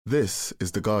This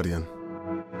is The Guardian.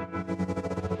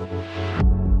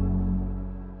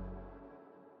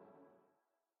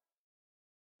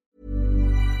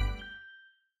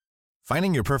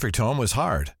 Finding your perfect home was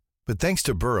hard, but thanks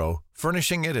to Burrow,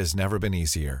 furnishing it has never been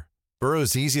easier.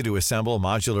 Burrow's easy-to-assemble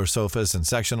modular sofas and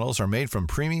sectionals are made from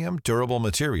premium, durable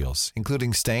materials,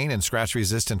 including stain and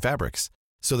scratch-resistant fabrics.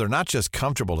 So they're not just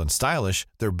comfortable and stylish,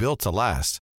 they're built to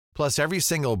last. Plus, every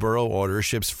single Burrow order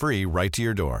ships free right to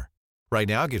your door. Right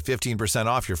now, get 15%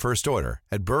 off your first order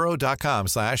at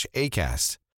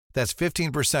burrow.com/ACAST. That's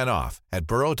 15% off at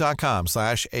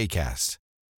burrow.com/ACAST.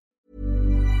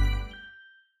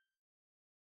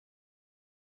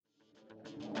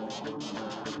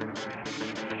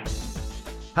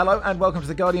 Hello and welcome to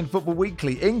the Guardian Football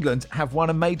Weekly. England have won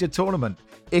a major tournament.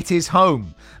 It is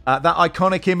home. That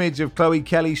iconic image of Chloe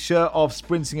Kelly, shirt off,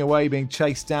 sprinting away, being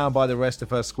chased down by the rest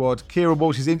of her squad. Kira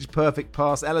Walsh's inch-perfect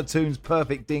pass, Ella Toon's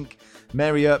perfect dink,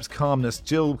 Mary Earp's calmness,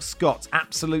 Jill Scott's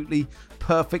absolutely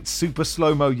perfect super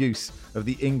slow-mo use of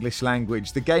the English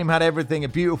language. The game had everything, a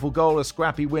beautiful goal, a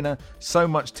scrappy winner, so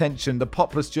much tension, the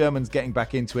popless Germans getting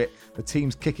back into it, the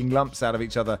teams kicking lumps out of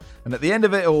each other, and at the end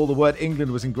of it all, the word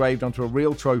England was engraved onto a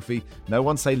real trophy, no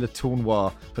one say Le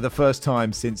Tournoi, for the first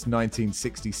time since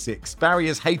 1966. Barry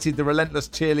has hated the relentless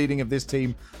cheerleading of this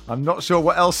team. I'm not sure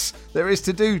what else there is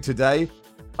to do today.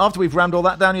 After we've rammed all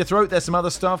that down your throat, there's some other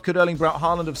stuff. Could Erling Braut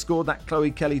Haaland have scored that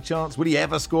Chloe Kelly chance? Would he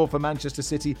ever score for Manchester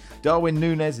City? Darwin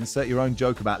Núñez, insert your own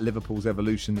joke about Liverpool's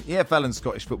evolution. The EFL and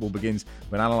Scottish football begins.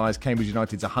 We'll analyse Cambridge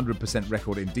United's 100%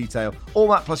 record in detail. All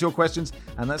that plus your questions,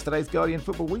 and that's today's Guardian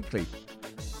Football Weekly.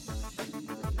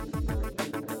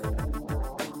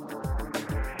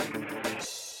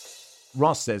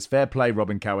 Ross says, fair play,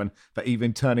 Robin Cowan, for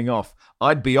even turning off.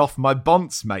 I'd be off my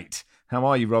bonce, mate. How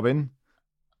are you, Robin?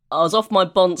 I was off my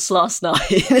bonce last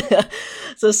night.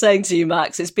 So I was saying to you,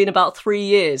 Max, it's been about 3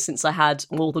 years since I had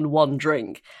more than one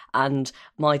drink, and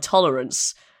my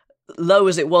tolerance, low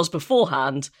as it was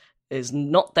beforehand, is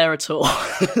not there at all.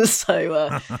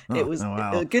 So it was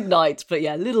a good night, but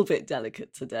yeah, a little bit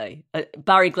delicate today.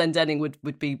 Barry Glendenning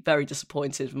would be very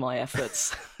disappointed with my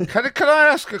efforts. Can I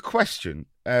ask a question?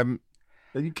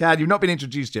 You can. You've not been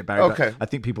introduced yet, Barry. Okay. I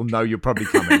think people know you're probably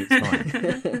coming.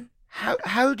 It's fine.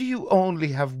 How do you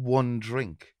only have one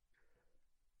drink?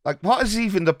 Like, what is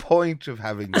even the point of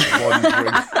having one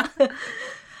drink?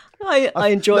 I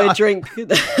enjoy a drink.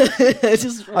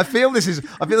 I feel this is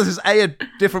a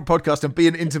different podcast and B,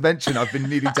 an intervention I've been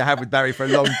needing to have with Barry for a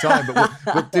long time, but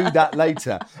we'll do that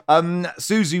later.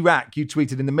 Susie Rack, you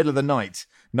tweeted in the middle of the night,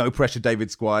 no pressure,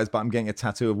 David Squires, but I'm getting a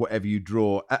tattoo of whatever you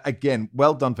draw. Again,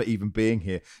 well done for even being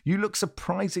here. You look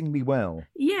surprisingly well.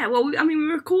 Yeah, well, I mean,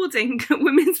 we're recording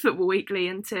Women's Football Weekly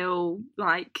until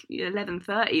like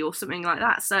 11:30 or something like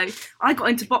that. So I got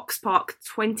into Box Park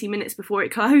 20 minutes before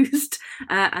it closed,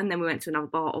 and then we went to another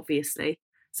bar, obviously.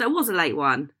 So it was a late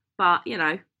one, but, you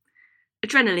know,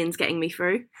 adrenaline's getting me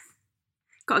through.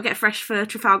 Got to get fresh for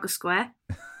Trafalgar Square.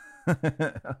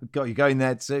 God, you're going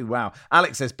there too. Wow.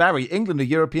 Alex says, Barry, England are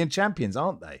European champions,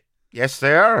 aren't they? Yes,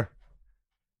 they are.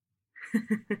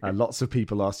 Lots of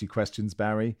people ask you questions,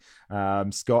 Barry.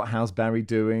 Scott, how's Barry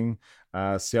doing?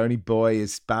 Sione Boy,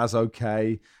 is Baz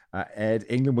okay? Ed,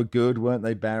 England were good, weren't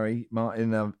they, Barry?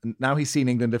 Martin, now he's seen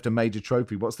England lift a major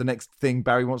trophy. What's the next thing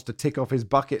Barry wants to tick off his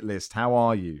bucket list? How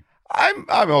are you? I'm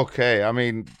okay. I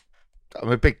mean,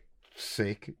 I'm a bit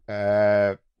sick.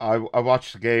 I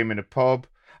watched the game in a pub.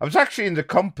 I was actually in the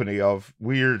company of,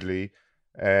 weirdly,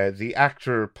 the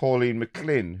actor Pauline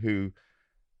McLynn, who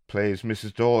plays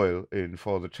Mrs. Doyle in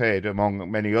For the Ted,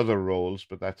 among many other roles,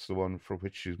 but that's the one for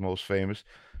which she's most famous.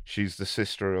 She's the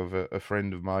sister of a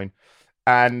friend of mine.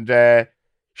 And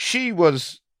she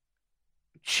was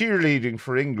cheerleading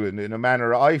for England in a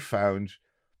manner I found,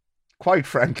 quite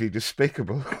frankly,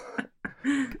 despicable.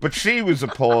 But she was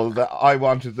appalled that I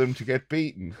wanted them to get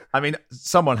beaten. I mean,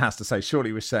 someone has to say,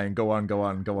 surely we're saying, go on.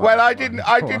 Well, I didn't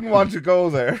want to go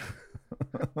there.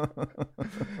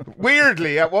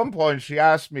 Weirdly, at one point, she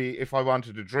asked me if I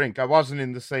wanted a drink. I wasn't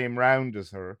in the same round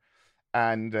as her.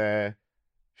 And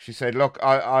she said, look,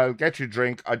 I'll get you a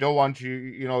drink. I don't want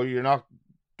you,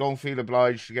 don't feel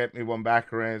obliged to get me one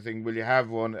back or anything. Will you have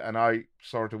one? And I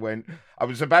sort of went, I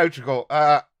was about to go,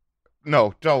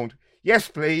 no, don't. Yes,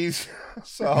 please.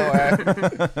 So,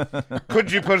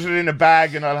 could you put it in a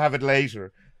bag and I'll have it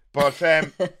later? But,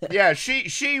 yeah,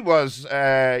 she was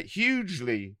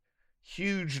hugely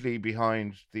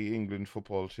behind the England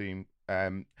football team.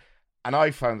 And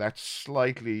I found that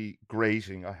slightly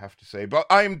grating, I have to say. But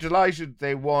I'm delighted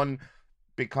they won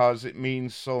because it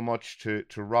means so much to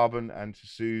Robin and to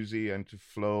Susie and to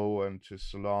Flo and to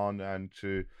Salon and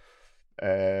to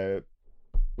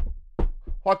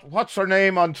what's her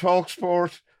name on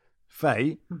TalkSport?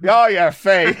 Faye. Oh yeah,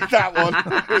 Faye, that one.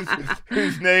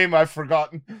 whose name I've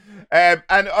forgotten. And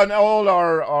all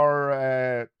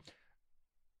our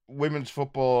women's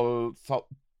football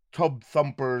tub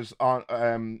thumpers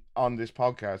on this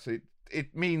podcast.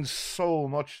 It means so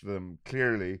much to them,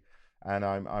 clearly, and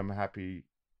I'm happy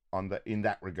in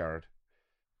that regard.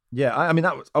 Yeah, I mean,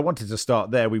 I wanted to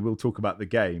start there. We will talk about the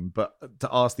game, but to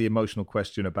ask the emotional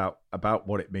question about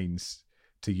what it means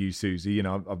to you, Susie. You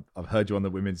know, I've heard you on the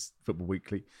Women's Football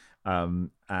Weekly, and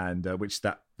which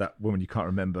that woman you can't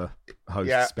remember hosts.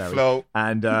 Yeah, Barry. Flo.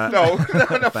 And no,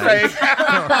 Faye.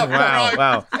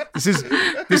 Wow.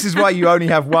 This is why you only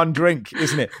have one drink,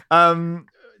 isn't it?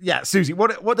 Yeah, Susie,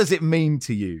 what does it mean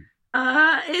to you?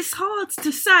 It's hard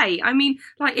to say. I mean,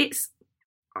 like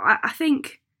I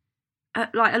think.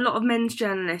 Like a lot of men's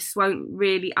journalists won't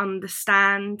really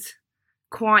understand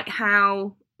quite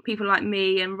how people like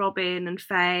me and Robin and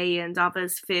Faye and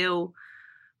others feel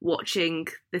watching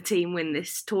the team win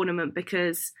this tournament,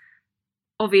 because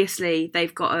obviously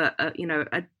they've got a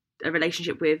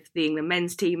relationship with the England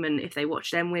men's team, and if they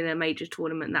watch them win a major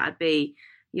tournament, that'd be,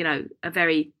 you know, a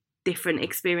very different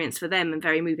experience for them and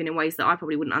very moving in ways that I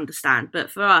probably wouldn't understand.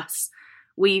 But for us,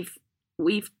 we've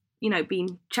you know,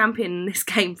 been championing this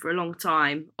game for a long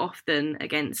time, often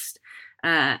against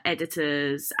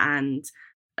editors and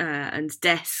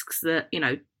desks that, you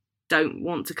know, don't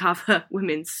want to cover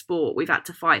women's sport. We've had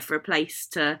to fight for a place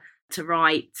to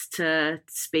write, to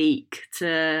speak,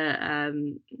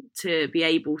 to be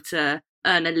able to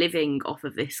earn a living off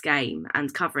of this game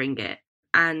and covering it,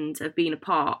 and have been a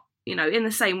part, you know, in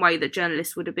the same way that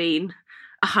journalists would have been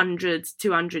 100,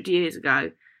 200 years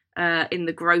ago, in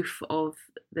the growth of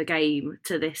the game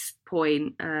to this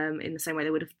point, in the same way they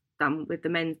would have done with the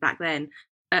men's back then,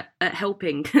 at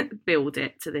helping build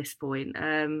it to this point.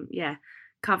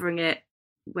 Covering it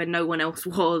when no one else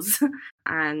was,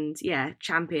 and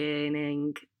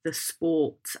championing the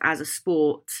sport as a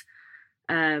sport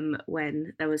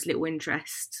when there was little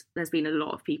interest. There's been a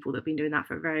lot of people that have been doing that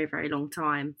for a very, very long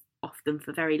time, often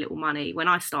for very little money. When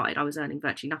I started, I was earning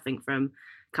virtually nothing from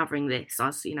covering this. I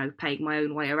was, you know, paying my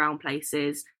own way around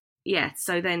places. Yeah,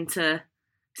 so then to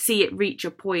see it reach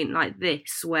a point like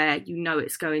this, where you know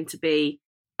it's going to be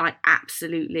like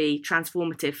absolutely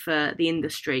transformative for the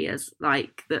industry as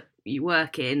like that you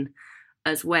work in,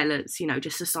 as well as, you know,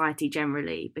 just society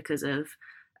generally, because of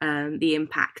the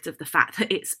impact of the fact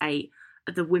that it's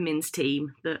the women's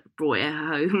team that brought it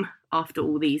home after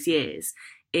all these years,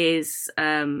 is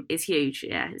huge.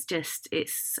 Yeah,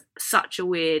 it's such a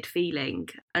weird feeling,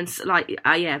 and I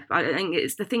think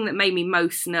it's the thing that made me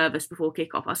most nervous before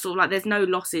kickoff. I saw, like, there's no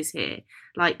losses here.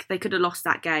 Like, they could have lost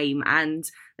that game, and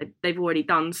they've already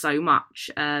done so much,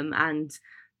 and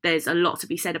there's a lot to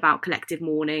be said about collective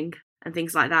mourning and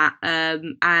things like that,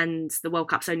 and the World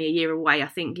Cup's only a year away. I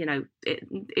think, you know,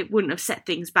 it wouldn't have set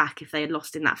things back if they had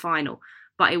lost in that final,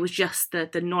 but it was just the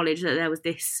knowledge that there was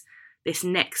this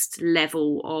next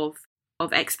level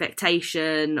of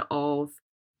expectation, of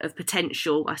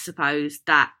potential, I suppose,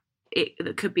 that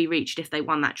could be reached if they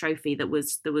won that trophy. That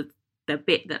was the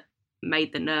bit that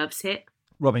made the nerves hit.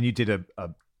 Robin, you did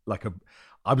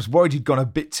I was worried you'd gone a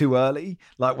bit too early,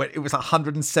 like when it was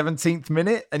 117th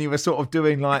minute, and you were sort of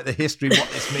doing like the history, what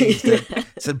this means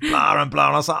to blah and blah.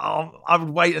 And I was like, oh, I would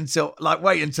wait until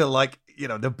you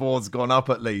know, the board's gone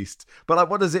up at least. But like,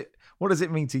 what does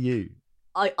it mean to you?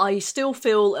 I still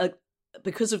feel,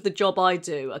 because of the job I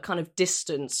do, a kind of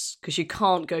distance, because you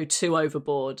can't go too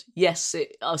overboard. Yes,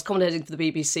 I was commentating for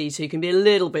the BBC, so you can be a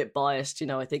little bit biased. You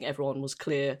know, I think everyone was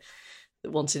clear that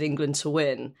wanted England to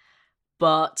win.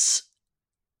 But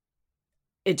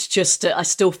it's just, I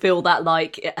still feel that,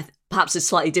 like, perhaps it's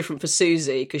slightly different for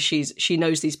Susie, because she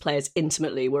knows these players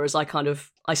intimately, whereas I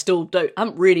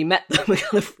haven't really met them. I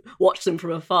kind of watched them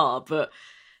from afar, but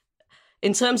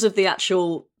in terms of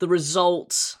the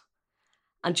result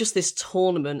and just this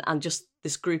tournament and just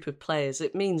this group of players,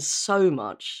 it means so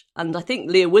much. And I think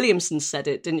Leah Williamson said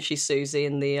it, didn't she, Susie,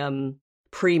 in the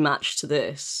pre-match to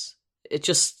this?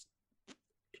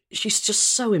 She's just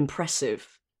so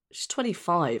impressive. She's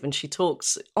 25 and she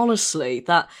talks, honestly,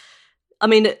 that, I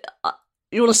mean,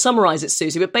 you want to summarise it,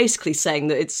 Susie, but basically saying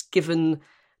that it's given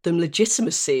them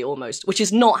legitimacy almost, which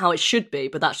is not how it should be,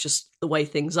 but that's just the way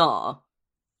things are.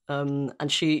 And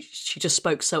she just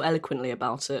spoke so eloquently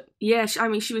about it. Yeah, I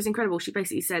mean, she was incredible. She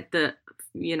basically said that,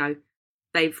 you know,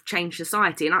 they've changed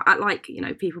society, and I like, you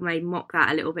know, people may mock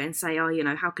that a little bit and say, oh, you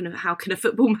know, how can a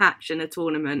football match and a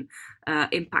tournament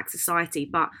impact society?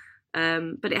 But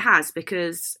it has,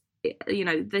 because you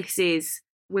know, this is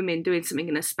women doing something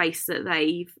in a space that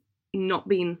they've not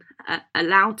been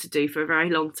allowed to do for a very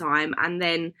long time, and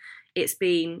then it's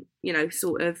been, you know,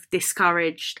 sort of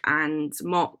discouraged and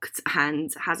mocked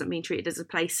and hasn't been treated as a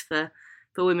place for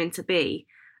women to be.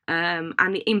 And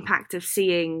the impact of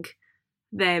seeing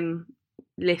them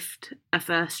lift a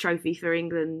first trophy for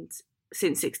England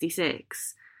since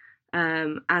 '66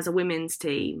 as a women's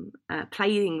team,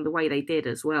 playing the way they did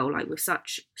as well, like with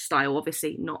such style.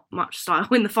 Obviously not much style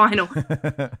in the final,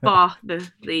 bar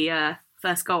the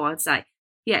first goal, I'd say.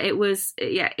 Yeah, it was.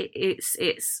 Yeah,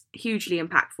 it's hugely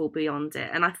impactful beyond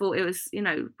it. And I thought it was, you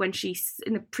know, when she's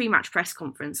in the pre-match press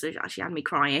conference, it actually had me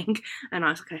crying, and I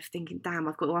was like, thinking, damn,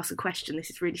 I've got to ask a question. This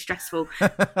is really stressful.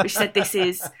 But she said,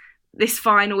 this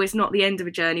final is not the end of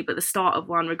a journey, but the start of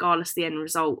one. Regardless of the end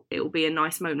result, it will be a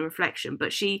nice moment of reflection.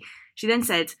 But she then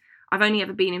said, I've only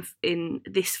ever been in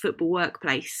this football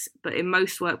workplace, but in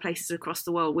most workplaces across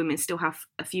the world, women still have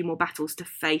a few more battles to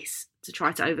face, to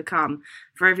try to overcome.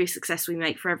 For every success we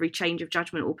make, for every change of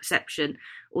judgment or perception,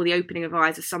 or the opening of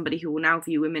eyes of somebody who will now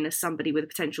view women as somebody with the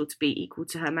potential to be equal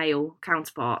to her male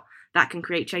counterpart, that can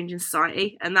create change in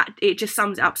society. And that it just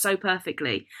sums it up so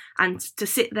perfectly. And to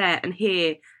sit there and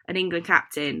hear an England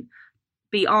captain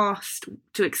be asked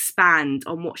to expand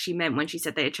on what she meant when she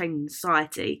said they had changed in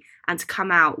society, and to come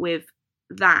out with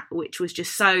that, which was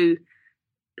just so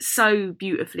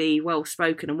beautifully well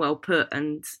spoken and well put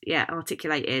and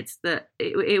articulated, that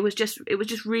it was just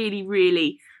really,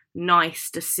 really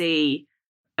nice to see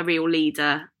a real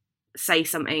leader say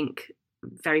something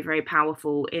very, very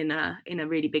powerful in a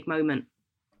really big moment.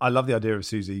 I love the idea of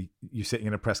Susie, you sitting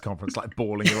in a press conference, like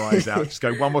bawling your eyes out, just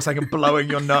go, one more second, blowing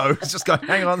your nose, just go,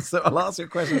 hang on, so I'll ask you a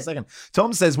question in a second.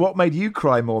 Tom says, what made you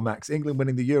cry more, Max? England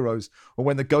winning the Euros, or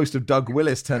when the ghost of Doug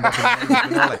Willis turned up in the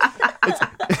finale?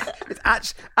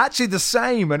 It's actually the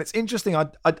same, and it's interesting.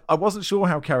 I wasn't sure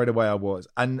how carried away I was,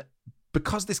 and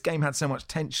because this game had so much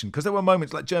tension, because there were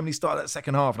moments like Germany started that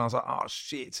second half, and I was like, oh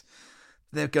shit,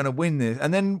 they're going to win this.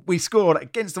 And then we scored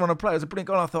against them on a play. It was a brilliant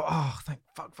goal. I thought, oh, thank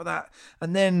fuck for that.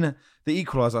 And then the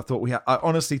equaliser, I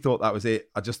honestly thought that was it.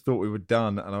 I just thought we were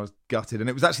done, and I was gutted. And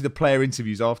it was actually the player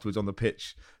interviews afterwards on the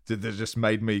pitch that just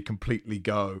made me completely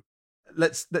go.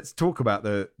 Let's talk about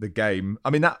the game. I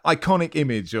mean, that iconic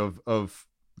image of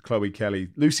Chloe Kelly,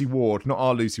 Lucy Ward, not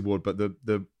our Lucy Ward, but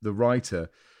the writer,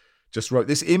 just wrote,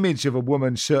 this image of a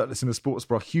woman shirtless in a sports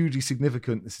bra, hugely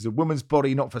significant. This is a woman's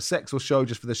body, not for sex or show,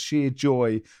 just for the sheer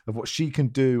joy of what she can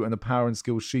do and the power and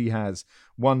skill she has.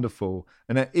 Wonderful.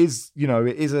 And it is, you know,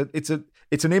 it's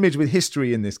an image with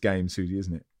history in this game, Susie,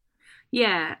 isn't it?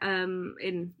 Yeah.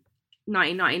 In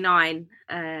 1999,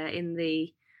 in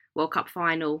the World Cup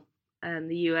final,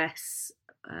 the US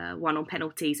won on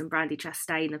penalties, and Brandy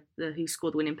Chastain, who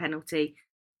scored the winning penalty,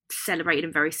 celebrated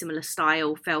in very similar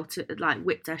style,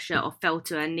 whipped her shirt off, fell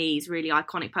to her knees, really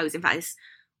iconic pose. In fact, it's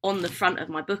on the front of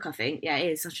my book, I think. Yeah,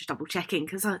 it is. I just double checking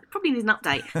because I probably need an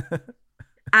update.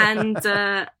 And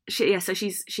so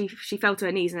she fell to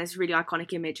her knees, and there's a really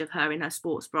iconic image of her in her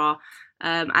sports bra.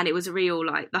 And it was a real,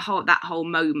 like, that whole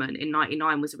moment in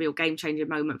 '99 was a real game changing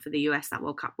moment for the US, that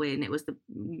World Cup win. It was the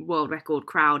world record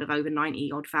crowd of over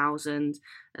 90-odd thousand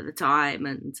at the time,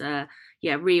 and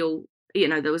real. You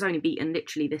know, that was only beaten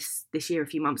literally this year, a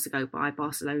few months ago, by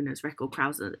Barcelona's record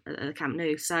crowds at the Camp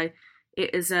Nou. So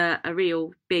it is a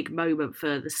real big moment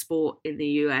for the sport in the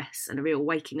US, and a real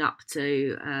waking up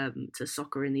to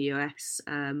soccer in the US,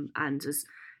 and has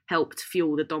helped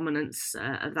fuel the dominance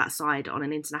of that side on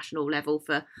an international level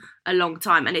for a long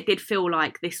time. And it did feel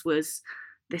like this was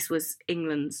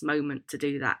England's moment to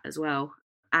do that as well.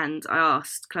 And I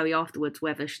asked Chloe afterwards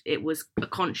whether it was a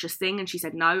conscious thing, and she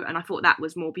said no. And I thought that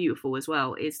was more beautiful as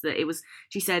well, is that it was,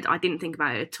 she said, I didn't think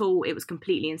about it at all. It was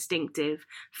completely instinctive.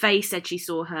 Faye said she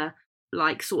saw her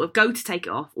like sort of go to take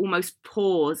it off, almost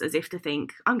pause as if to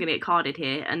think, I'm going to get carded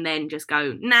here, and then just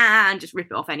go, nah, and just rip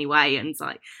it off anyway, and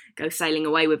like go sailing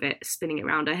away with it, spinning it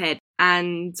around her head.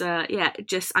 And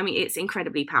it's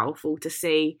incredibly powerful to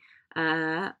see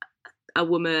a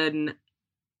woman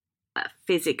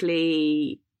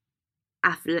physical,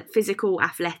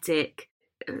 athletic,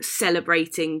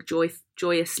 celebrating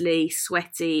joyously,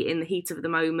 sweaty in the heat of the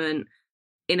moment,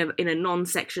 in a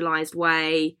non-sexualized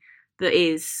way that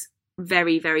is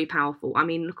very, very powerful. I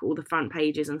mean, look at all the front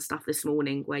pages and stuff this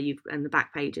morning and the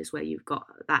back pages where you've got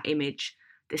that image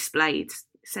displayed. It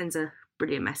sends a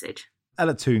brilliant message.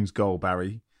 Ella Toon's goal,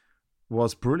 Barry,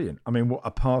 was brilliant. I mean,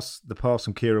 the pass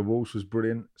from Keira Walsh was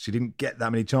brilliant. She didn't get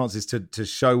that many chances to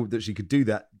show that she could do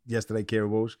that yesterday, Keira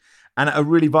Walsh. And at a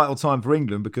really vital time for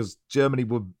England, because Germany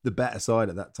were the better side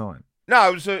at that time.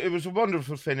 No, it was a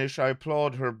wonderful finish. I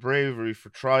applaud her bravery for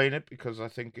trying it, because I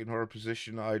think in her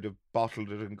position I'd have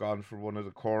bottled it and gone for one of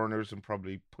the corners and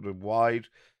probably put it wide.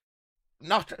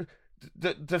 Not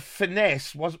the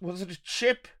finesse, was it a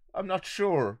chip? I'm not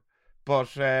sure,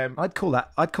 but I'd call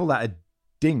that a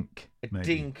dink. a Maybe.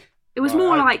 dink. It was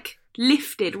more like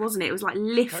lifted, wasn't it? It was like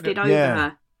lifted over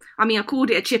her. I mean, I called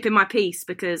it a chip in my piece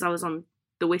because I was on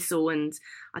the whistle and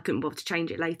I couldn't bother to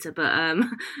change it later. But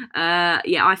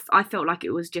I felt like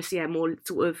it was just more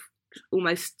sort of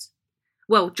almost.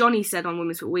 Well, Johnny said on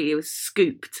Women's Foot Week it was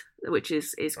scooped, which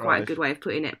is quite a good way of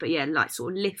putting it. But yeah, like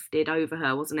sort of lifted over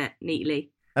her, wasn't it?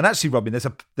 Neatly. And actually, Robin,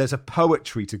 there's a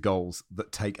poetry to goals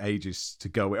that take ages to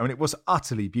go. I mean, it was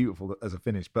utterly beautiful as a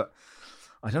finish, but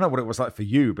I don't know what it was like for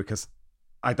you, because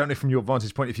I don't know from your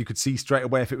vantage point if you could see straight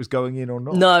away if it was going in or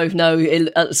not. No.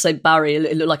 Say Barry,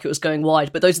 it looked like it was going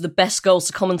wide. But those are the best goals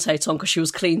to commentate on because she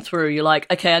was clean through. You're like,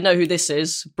 okay, I know who this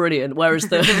is. Brilliant. Whereas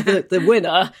the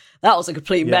winner, that was a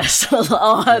complete mess. I was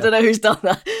like, I don't know who's done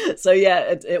that. So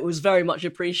yeah, it was very much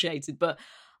appreciated. But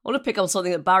I want to pick up on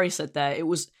something that Barry said there. It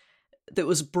was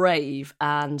brave,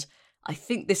 and I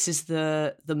think this is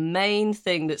the main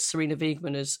thing that Serena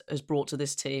Wiegmann has brought to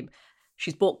this team.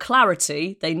 She's brought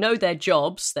clarity. They know their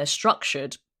jobs, they're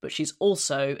structured, but she's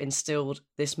also instilled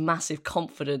this massive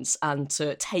confidence and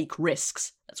to take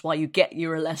risks. That's why you get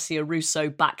your Alessia Russo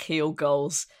back heel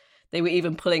goals. They were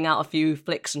even pulling out a few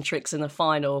flicks and tricks in the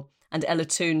final, and Ella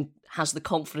Toon has the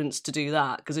confidence to do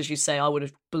that, because as you say, I would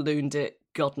have ballooned it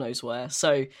God knows where.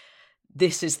 So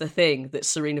this is the thing that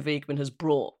Serena Wiegmann has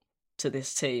brought to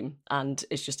this team, and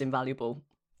it's just invaluable.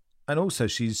 And also,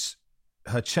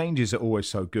 her changes are always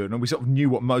so good, and we sort of knew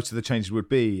what most of the changes would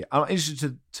be. I'm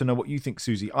interested to know what you think,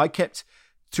 Susie. I kept,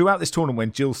 throughout this tournament,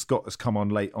 when Jill Scott has come on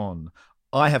late on,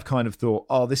 I have kind of thought,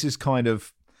 this is kind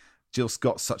of Jill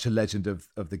Scott's such a legend of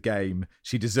the game.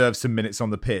 She deserves some minutes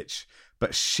on the pitch.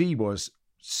 But she was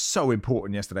so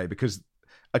important yesterday because,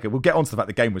 okay, we'll get on to the fact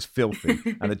the game was filthy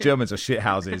and the Germans are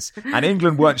shithouses, and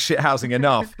England weren't shithousing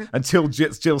enough until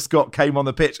Jill Scott came on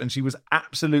the pitch, and she was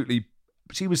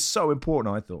so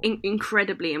important, I thought.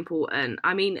 Incredibly important.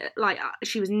 I mean, like,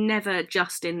 she was never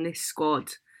just in this squad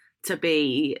to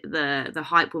be the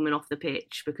hype woman off the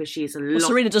pitch, because she's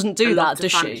Serena doesn't do that,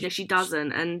 does she? No, she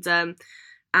doesn't.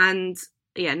 And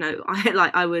yeah, no,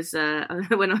 I was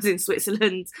when I was in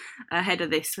Switzerland ahead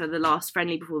of this for the last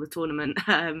friendly before the tournament.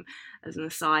 As an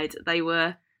aside, they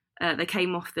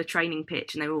came off the training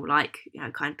pitch and they were all like,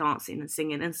 kind of dancing and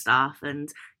singing and stuff, and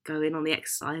going on the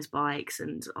exercise bikes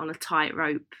and on a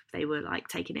tightrope. They were like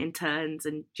taking it in turns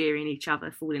and jeering each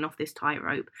other, falling off this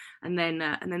tightrope. And then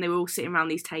they were all sitting around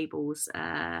these tables,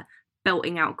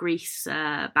 belting out Grease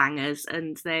bangers.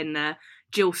 And then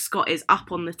Jill Scott is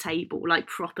up on the table, like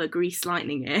proper Grease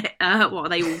lightning it, while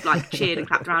they all like cheered and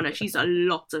clapped around her. She's a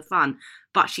lot of fun,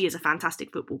 but she is a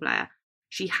fantastic football player.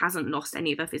 She hasn't lost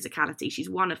any of her physicality. She's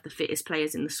one of the fittest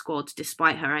players in the squad,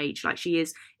 despite her age. Like, she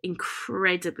is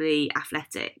incredibly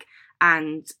athletic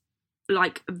and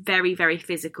like very, very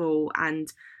physical,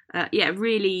 and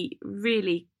really,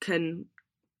 really can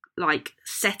like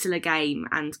settle a game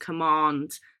and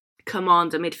command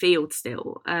a midfield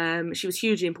still. She was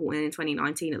hugely important in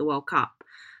 2019 at the World Cup,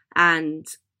 and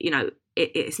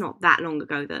it's not that long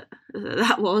ago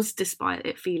that was, despite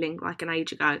it feeling like an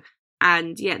age ago.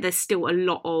 And yeah, there's still a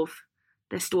lot of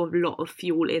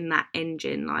fuel in that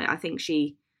engine. Like, I think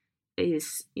she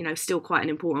is, still quite an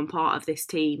important part of this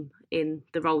team in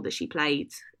the role that she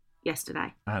played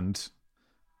yesterday. And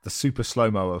the super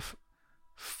slow-mo of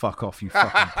 "fuck off, you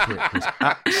fucking prick" was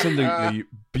absolutely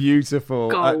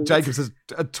beautiful. Jacob says,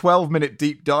 a 12-minute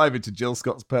deep dive into Jill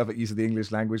Scott's perfect use of the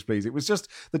English language, please. It was just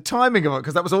the timing of it,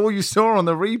 because that was all you saw on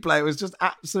the replay. It was just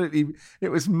it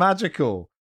was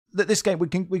magical. That this game, we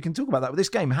can talk about that, but this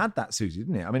game had that, Susie,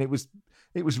 didn't it? I mean, it was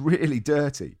really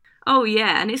dirty. Oh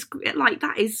yeah, and it's like,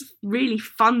 that is really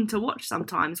fun to watch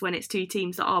sometimes when it's two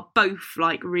teams that are both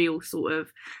like real sort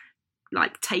of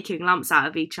like taking lumps out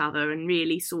of each other and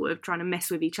really sort of trying to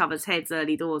mess with each other's heads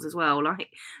early doors as well. Like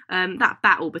that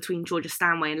battle between Georgia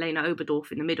Stanway and Lena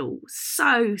Oberdorf in the middle,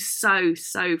 so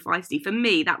feisty. For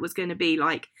me, that was going to be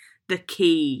like the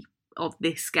key of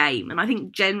this game, and I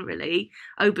think generally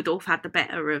Oberdorf had the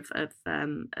better of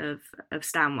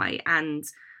Stanway, and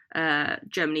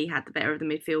Germany had the better of the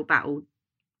midfield battle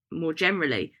more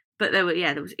generally. But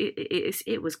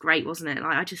it was great, wasn't it?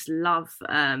 Like, I just love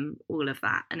all of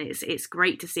that, and it's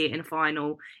great to see it in a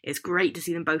final. It's great to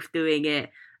see them both doing it,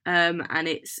 and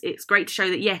it's great to show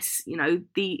that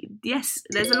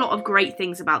there's a lot of great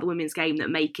things about the women's game that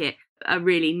make it a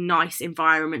really nice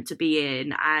environment to be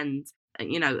in, and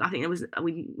You know, I think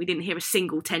we didn't hear a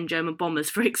single 10 German bombers,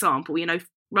 for example. You know,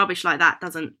 rubbish like that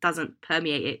doesn't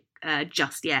permeate it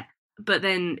just yet. But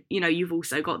then, you know, you've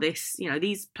also got this, you know,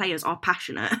 these players are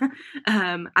passionate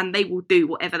and they will do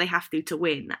whatever they have to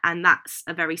win. And that's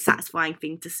a very satisfying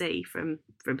thing to see from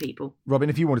people. Robin,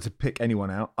 if you wanted to pick anyone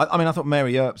out, I mean, I thought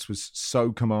Mary Earps was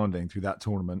so commanding through that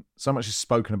tournament. So much is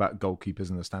spoken about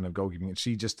goalkeepers and the standard of goalkeeping. And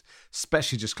she just,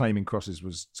 especially just claiming crosses,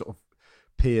 was sort of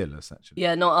peerless, actually.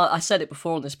 Yeah, no, I said it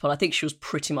before on this pod. I think she was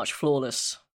pretty much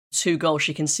flawless. 2 goals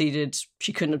she conceded,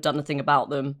 she couldn't have done anything about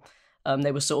them.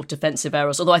 They were sort of defensive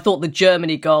errors. Although I thought the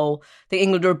Germany goal, I think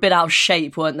England were a bit out of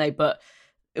shape, weren't they? But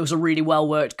it was a really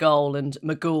well-worked goal, and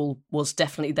McGould was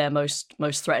definitely their most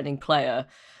threatening player.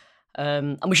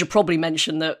 And we should probably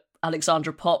mention that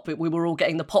Alexandra Popp, we were all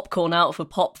getting the popcorn out for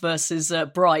Popp versus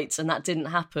Bright, and that didn't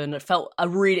happen. It felt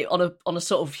really, on a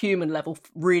sort of human level,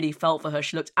 really felt for her.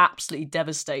 She looked absolutely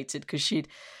devastated because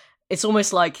it's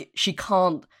almost like she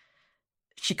can't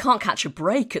catch a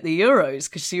break at the Euros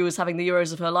because she was having the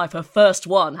Euros of her life. Her first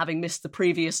one, having missed the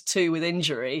previous 2 with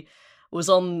injury, was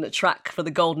on the track for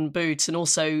the Golden Boot. And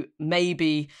also,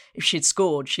 maybe if she'd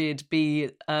scored, she'd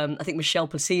be, I think Michelle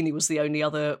Platini was the only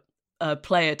other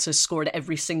player to score in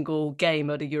every single game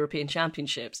at the European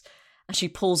Championships. And she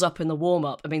pulls up in the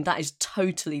warm-up. I mean, that is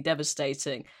totally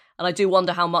devastating. And I do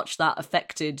wonder how much that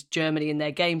affected Germany in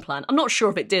their game plan. I'm not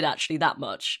sure if it did actually that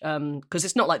much, because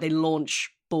it's not like they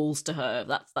launch balls to her.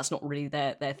 That's not really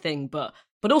their thing. But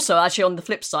also, actually, on the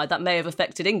flip side, that may have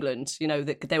affected England. You know,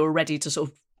 that they were ready to sort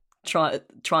of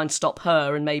try and stop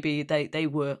her, and maybe they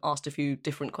were asked a few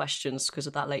different questions because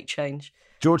of that late change.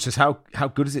 George says, how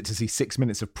good is it to see 6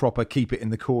 minutes of proper keep it in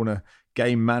the corner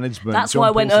game management? That's John why I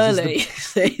Paul went says,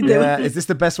 early. Is this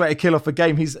the best way to kill off a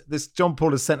game? John Paul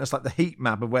has sent us like the heat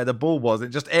map of where the ball was. It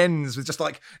just ends with just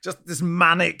this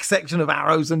manic section of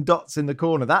arrows and dots in the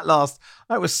corner. That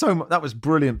was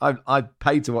brilliant. I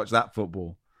paid to watch that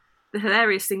football. The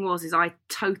hilarious thing is I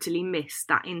totally missed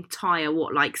that entire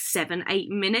 7-8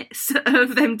 minutes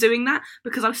of them doing that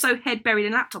because I was so head buried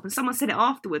in laptop, and someone said it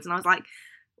afterwards and I was like,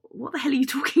 what the hell are you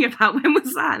talking about? When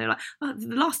was that? And they're like,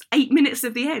 the last 8 minutes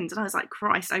of the end. And I was like,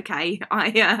 Christ, okay.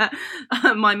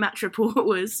 My match report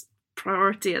was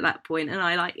priority at that point, and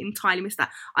I entirely missed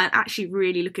that. I'm actually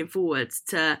really looking forward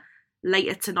to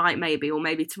later tonight maybe, or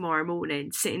maybe tomorrow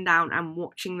morning, sitting down and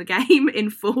watching the game in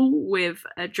full with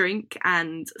a drink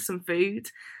and some food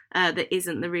that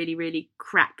isn't the really, really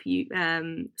crap,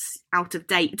 out of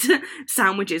date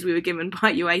sandwiches we were given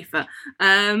by UEFA.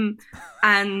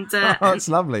 That's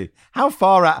lovely. How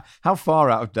far out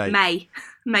of date?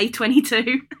 May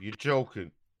 22. You're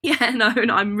joking. Yeah, no,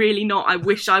 I'm really not. I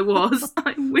wish I was.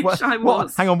 I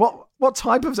was. Hang on, what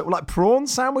type of, like prawn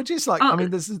sandwiches? I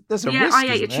mean, there's a risk. Yeah, I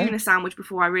ate a tuna sandwich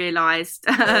before I realised.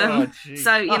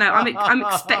 So I'm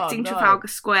expecting Trafalgar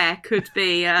Square could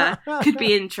be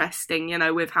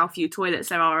interesting. With how few toilets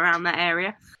there are around that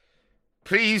area.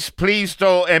 Please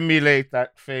don't emulate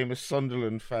that famous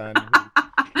Sunderland fan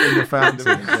in the fountain.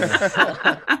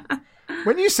 Yeah.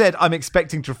 When you said I'm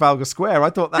expecting Trafalgar Square, I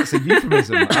thought that's a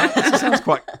euphemism. That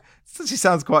actually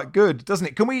sounds quite good, doesn't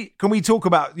it? Can we talk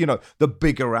about the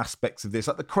bigger aspects of this,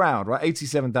 like the crowd, right?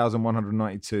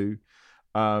 87,192.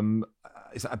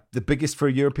 Is that the biggest for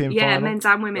a European final? Yeah, men's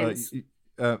and women's.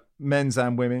 Men's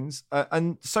and women's,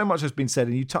 and so much has been said,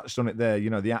 and you touched on it there.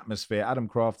 The atmosphere. Adam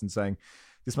Crafton saying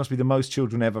this must be the most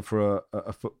children ever for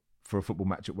a football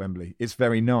match at Wembley. It's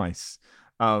very nice.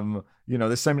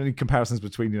 There's so many comparisons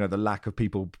between, the lack of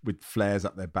people with flares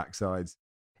up their backsides.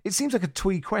 It seems like a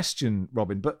twee question,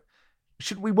 Robin, but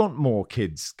should we want more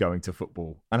kids going to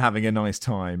football and having a nice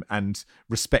time and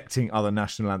respecting other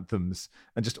national anthems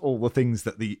and just all the things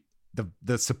that the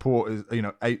support is,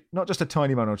 not just a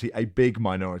tiny minority, a big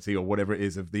minority or whatever it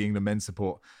is of the England men's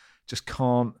support just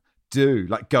can't do?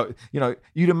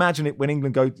 You'd imagine it when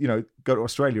England go to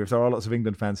Australia. If there are lots of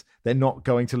England fans, they're not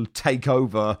going to take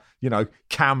over,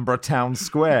 Canberra Town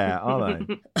Square, are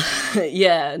they?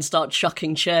 Yeah, and start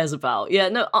chucking chairs about. Yeah,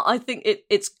 no, I think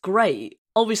it's great.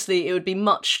 Obviously, it would be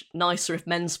much nicer if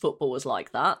men's football was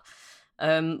like that.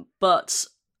 But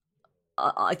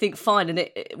I think fine, and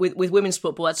with women's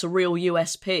football, that's a real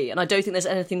USP, and I don't think there's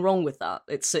anything wrong with that.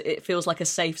 It feels like a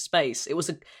safe space.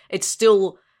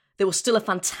 There was still a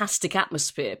fantastic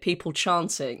atmosphere, people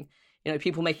chanting,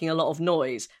 people making a lot of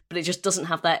noise, but it just doesn't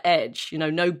have that edge,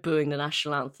 no booing the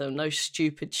national anthem, no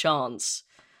stupid chants.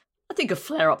 I think a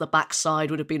flare up the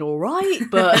backside would have been all right,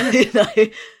 but,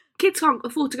 kids can't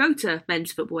afford to go to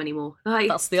men's football anymore. Like,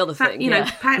 that's the other thing. You know,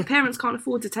 parents can't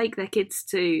afford to take their kids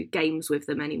to games with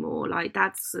them anymore. Like,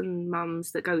 dads and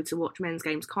mums that go to watch men's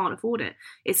games can't afford it.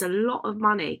 It's a lot of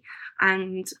money,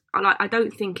 and I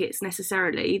don't think it's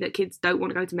necessarily that kids don't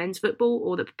want to go to men's football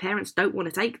or that parents don't want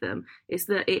to take them. It's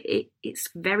that it's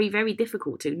very, very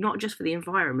difficult to, not just for the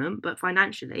environment, but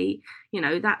financially. You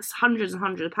know, that's hundreds and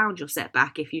hundreds of pounds you'll set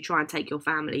back if you try and take your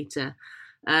family to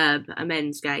a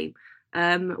men's game.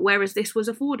 Whereas this was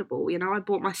affordable. You know, I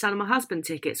bought my son and my husband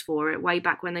tickets for it way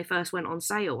back when they first went on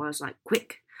sale. I was like,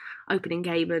 quick, opening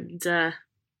game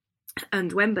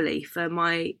and Wembley for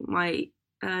my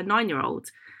 9-year-old,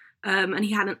 and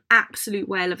he had an absolute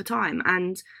whale of a time.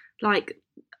 And like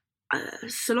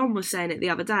Salon was saying it the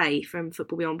other day from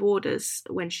Football Beyond Borders,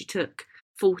 when she took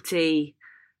 40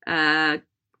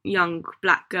 young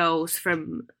black girls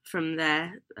from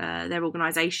their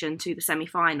organisation to the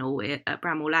semi-final at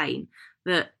Bramall Lane,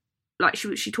 that like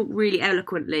she talked really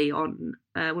eloquently on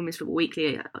Women's Football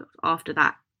Weekly after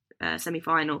that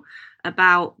semi-final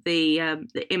about the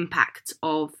impact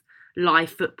of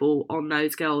live football on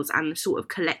those girls and the sort of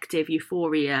collective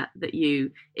euphoria that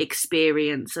you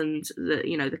experience, and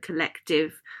the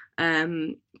collective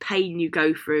pain you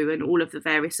go through, and all of the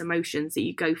various emotions that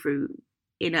you go through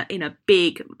in a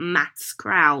big mass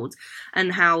crowd,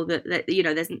 and how that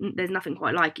there's nothing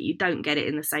quite like it. You don't get it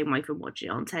in the same way from watching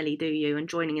it on telly, do you? And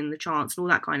joining in the chants and all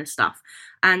that kind of stuff.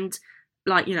 And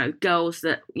like, you know, girls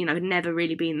that, you know, had never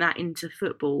really been that into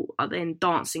football are then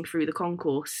dancing through the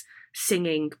concourse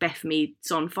singing Beth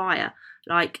Mead's On Fire.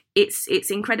 Like, it's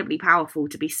incredibly powerful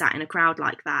to be sat in a crowd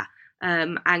like that,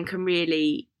 and can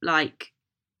really like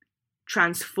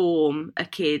transform a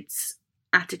kid's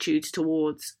attitudes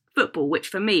towards football, which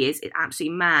for me is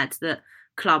absolutely mad that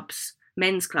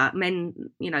men,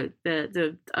 you know,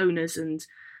 the owners and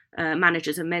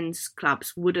managers of men's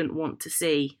clubs wouldn't want to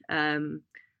see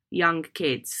young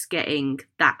kids getting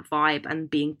that vibe and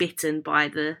being bitten by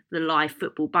the live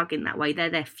football bug in that way. They're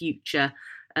their future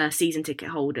season ticket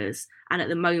holders, and at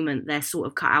the moment they're sort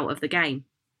of cut out of the game.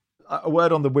 A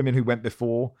word on the women who went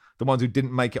before, the ones who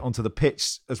didn't make it onto the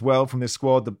pitch as well from this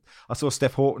squad. I saw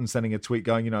Steph Houghton sending a tweet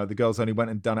going, you know, the girls only went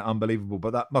and done it unbelievable,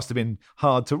 but that must have been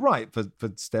hard to write for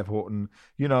Steph Houghton,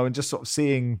 you know, and just sort of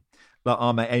seeing like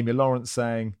our mate Amy Lawrence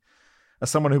saying, as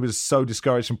someone who was so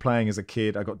discouraged from playing as a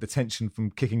kid, I got detention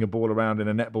from kicking a ball around in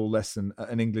a netball lesson at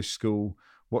an English school.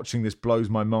 Watching this blows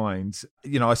my mind.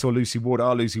 You know, I saw Lucy Ward,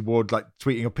 like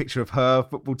tweeting a picture of her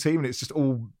football team, and it's just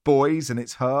all boys, and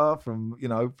it's her from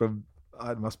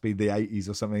it must be the 80s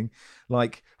or something.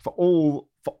 Like for all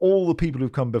the people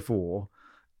who've come before,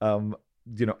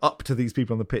 up to these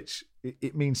people on the pitch,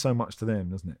 it means so much to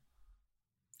them, doesn't it?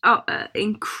 Oh,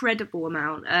 incredible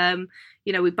amount.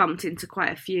 We bumped into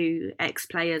quite a few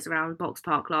ex-players around Box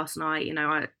Park last night. You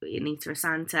know, Anita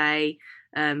Asante,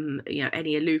 Eni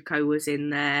Aluko was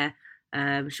in there,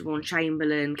 Siobhan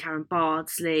Chamberlain, Karen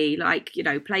Bardsley, like, you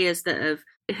know, players that have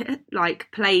like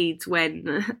played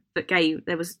when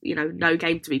there was, you know, no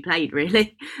game to be played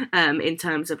really, in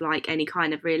terms of like any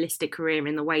kind of realistic career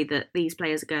in the way that these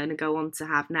players are going to go on to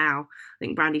have now. I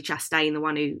think Brandy Chastain, the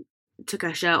one who took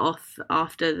her shirt off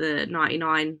after the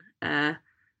 99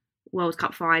 World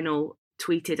Cup final,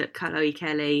 tweeted at Chloe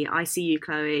Kelly, "I see you,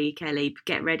 Chloe Kelly,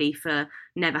 get ready for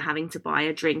never having to buy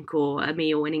a drink or a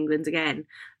meal in England again."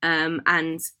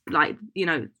 And like, you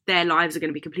know, their lives are going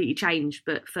to be completely changed.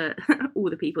 But for all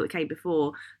the people that came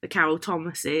before, the Carol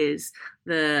Thomases,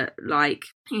 the like,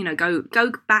 you know,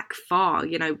 go back far,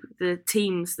 you know, the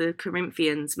teams, the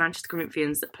Manchester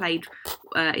Corinthians that played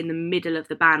in the middle of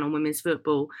the ban on women's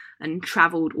football and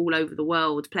travelled all over the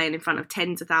world playing in front of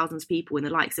tens of thousands of people in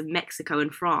the likes of Mexico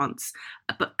and France,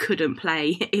 but couldn't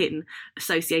play in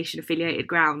association affiliated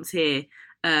grounds here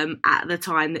at the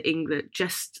time that England,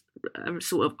 just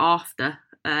sort of after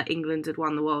England had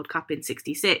won the World Cup in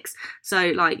 '66. So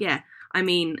like, yeah, I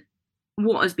mean,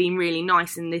 what has been really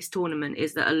nice in this tournament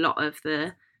is that a lot of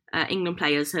the England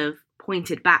players have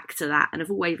pointed back to that and have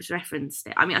always referenced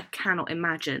it. I mean, I cannot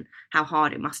imagine how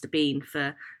hard it must have been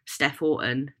for Steph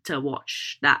Houghton to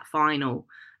watch that final,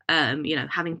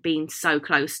 having been so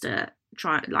close to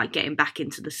getting back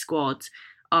into the squad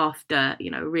after,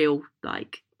 you know, real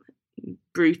like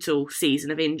brutal season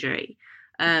of injury.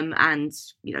 And,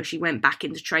 you know, she went back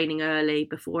into training early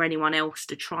before anyone else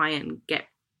to try and get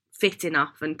fit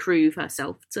enough and prove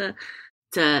herself to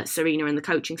Serena and the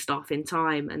coaching staff in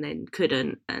time, and then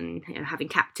couldn't. And, you know, having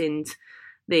captained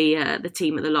the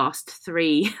team at the last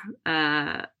three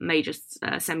major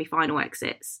semi-final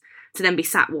exits, to then be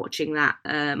sat watching that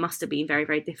must have been very,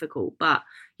 very difficult. But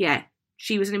yeah,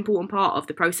 she was an important part of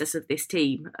the process of this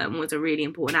team and was a really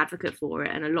important advocate for it,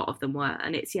 and a lot of them were.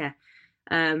 And it's,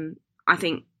 I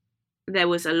think there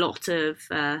was a lot of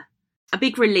a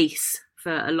big release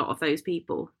for a lot of those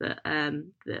people that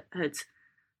that had,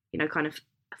 kind of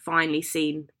finally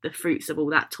seen the fruits of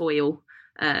all that toil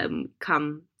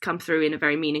come through in a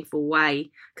very meaningful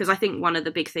way. Because I think one of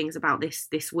the big things about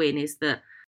this win is that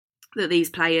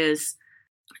these players,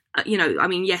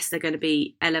 yes, they're going to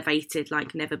be elevated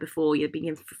like never before. You're being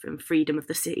given freedom of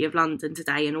the City of London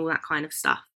today and all that kind of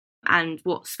stuff. And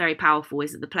what's very powerful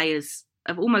is that the players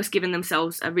have almost given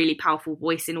themselves a really powerful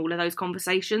voice in all of those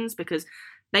conversations, because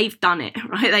they've done it,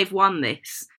 right? They've won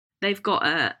this. They've got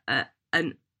a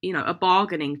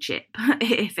bargaining chip,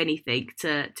 if anything,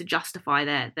 to justify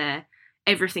their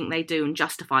everything they do and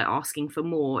justify asking for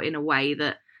more in a way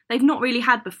that they've not really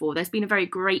had before. There's been a very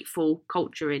grateful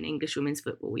culture in English women's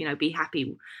football, be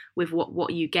happy with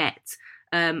what you get.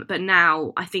 But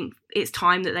now I think it's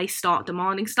time that they start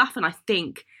demanding stuff. And I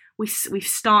think we've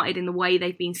started in the way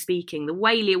they've been speaking, the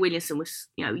way Leah Williamson was,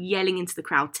 yelling into the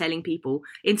crowd, telling people,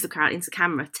 into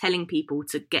camera, telling people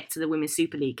to get to the Women's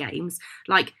Super League games.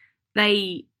 Like,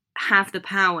 they have the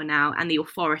power now and the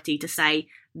authority to say,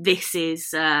 this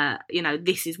is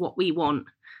what we want.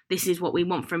 This is what we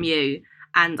want from you.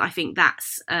 And I think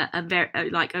that's a very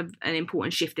an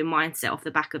important shift in mindset off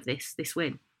the back of this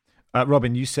win.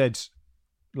 Robin, you said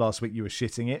last week you were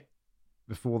shitting it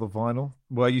before the final.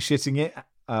 Were you shitting it?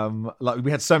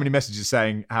 We had so many messages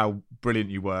saying how brilliant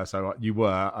you were. So you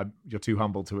were. You're too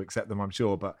humble to accept them, I'm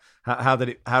sure. But how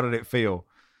did it feel?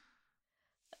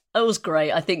 It was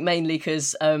great. I think mainly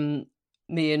because me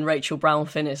and Rachel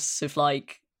Brown-Finnis have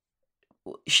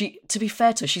to be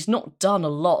fair to her, she's not done a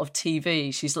lot of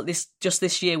TV. She's like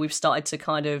this year we've started to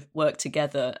kind of work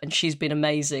together, and she's been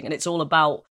amazing. And it's all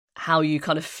about how you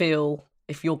kind of feel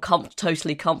if you're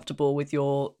totally comfortable with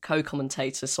your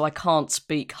co-commentator. So I can't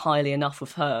speak highly enough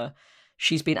of her.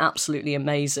 She's been absolutely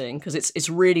amazing, because it's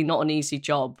really not an easy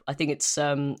job. I think it's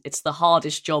the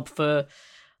hardest job out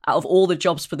of all the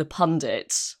jobs for the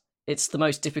pundits. It's the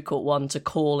most difficult one to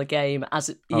call a game as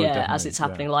it's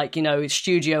happening. Yeah. Like,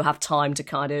 studio have time to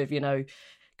kind of,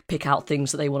 pick out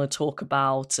things that they want to talk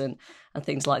about and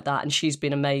things like that. And she's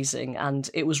been amazing. And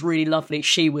it was really lovely.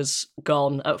 She was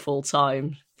gone at full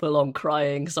time, full on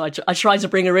crying. So I tried to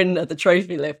bring her in at the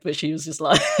trophy lift, but she was just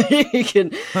like, you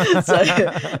can. So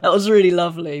that was really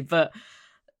lovely. But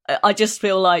I just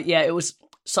feel like, it was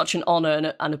such an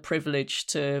honour and a privilege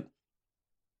to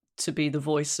be the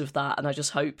voice of that. And I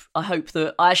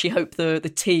actually hope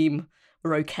the team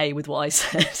were okay with what I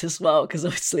said as well, because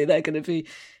obviously they're going to be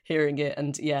hearing it.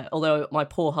 And although my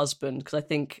poor husband, because I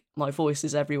think my voice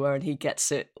is everywhere and he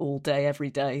gets it all day,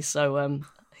 every day. So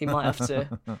he might have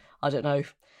to, I don't know,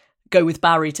 go with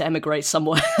Barry to emigrate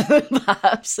somewhere,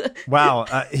 perhaps. Wow.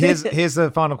 Here's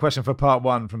a final question for part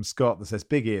one from Scott that says,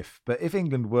 big if, but if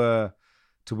England were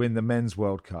to win the Men's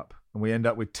World Cup and we end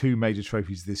up with 2 major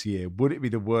trophies this year, would it be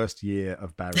the worst year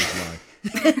of Barry's life?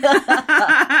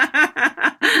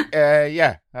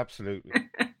 Yeah, absolutely.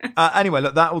 Anyway,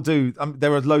 look, that will do.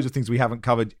 There are loads of things we haven't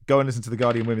covered. Go and listen to the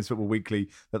Guardian Women's Football Weekly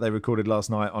that they recorded last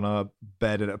night on our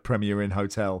bed at a Premier Inn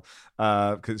hotel,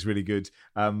 because it's really good.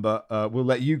 But we'll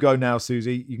let you go now,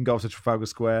 Susie. You can go off to Trafalgar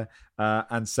Square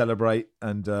and celebrate.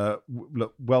 And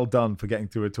look, well done for getting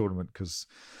through a tournament, because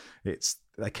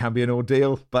that can be an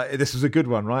ordeal. But this was a good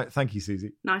one, right? Thank you,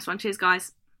 Susie. Nice one. Cheers,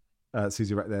 guys.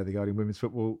 Susie right there, the Guardian Women's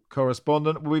Football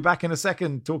correspondent. We'll be back in a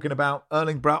second talking about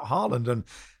Erling Braut Haaland and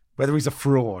whether he's a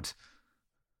fraud.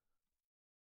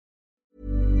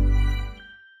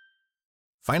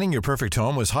 Finding your perfect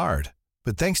home was hard,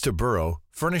 but thanks to Burrow,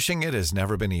 furnishing it has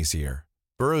never been easier.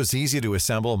 Burrow's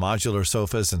easy-to-assemble modular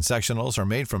sofas and sectionals are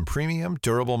made from premium,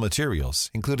 durable materials,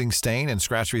 including stain and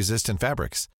scratch-resistant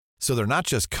fabrics. So they're not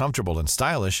just comfortable and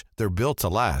stylish, they're built to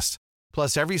last.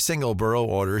 Plus, every single Burrow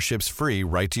order ships free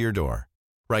right to your door.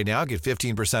 Right now, get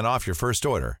 15% off your first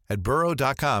order at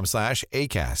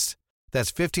burrow.com/ACAST. That's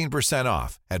 15%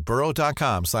 off at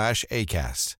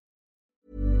burrow.com/ACAST.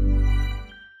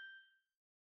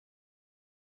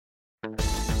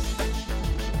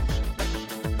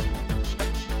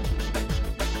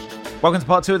 Welcome to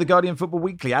part 2 of the Guardian Football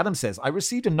Weekly. Adam says, I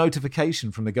received a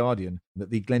notification from the Guardian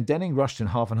that the Glendenning Rushton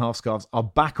half and half scarves are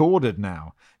back ordered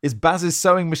now. Is Baz's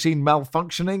sewing machine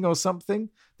malfunctioning or something?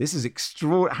 This is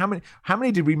extraordinary. How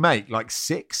many did we make? Like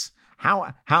 6?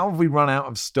 How have we run out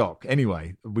of stock?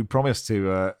 Anyway, we promised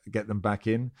to get them back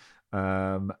in.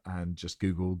 and just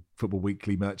Google Football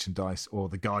Weekly merchandise or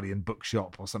the Guardian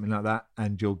bookshop or something like that,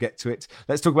 and you'll get to it.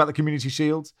 Let's talk about the Community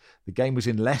Shield. The game was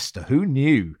in Leicester. Who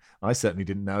knew? I certainly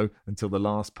didn't know until the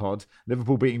last pod.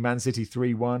 Liverpool beating Man City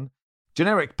 3-1.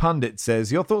 Generic Pundit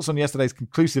says, your thoughts on yesterday's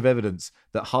conclusive evidence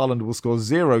that Haaland will score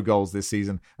 0 goals this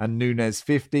season and Nunes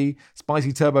 50?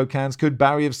 Spicy Turbo Cans, could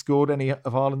Barry have scored any of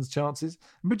Haaland's chances?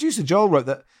 And producer Joel wrote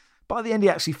that by the end he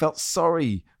actually felt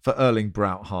sorry for Erling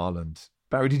Braut Haaland.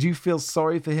 Barry, did you feel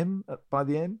sorry for him by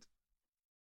the end?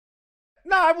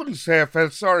 No, I wouldn't say I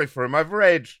felt sorry for him. I've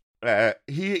read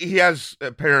he has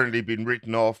apparently been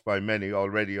written off by many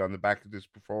already on the back of this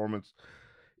performance.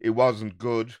 It wasn't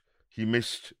good. He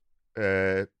missed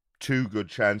 2 good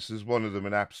chances, one of them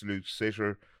an absolute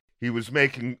sitter. He was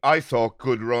making, I thought,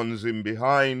 good runs in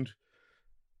behind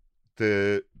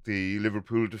the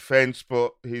Liverpool defence,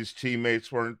 but his teammates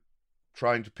weren't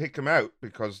trying to pick him out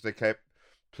because they kept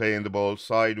playing the ball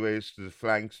sideways to the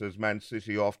flanks, as Man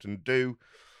City often do.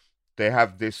 They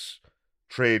have this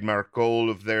trademark goal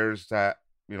of theirs that,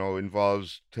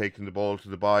 involves taking the ball to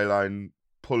the byline,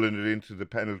 pulling it into the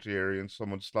penalty area, and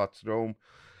someone slots it home.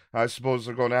 I suppose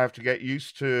they're going to have to get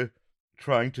used to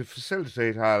trying to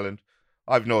facilitate Haaland.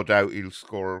 I've no doubt he'll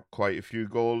score quite a few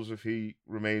goals if he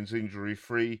remains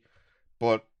injury-free.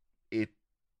 But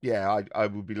I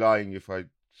would be lying if I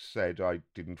said I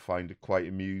didn't find it quite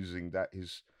amusing that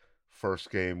his first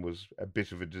game was a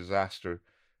bit of a disaster.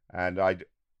 And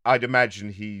I'd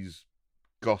imagine he's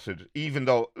gutted. Even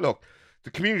though, look,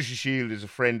 the Community Shield is a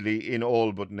friendly in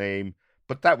all but name,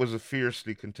 but that was a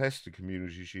fiercely contested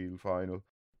Community Shield final.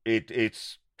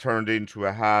 It's turned into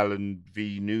a Haaland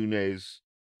v Nunes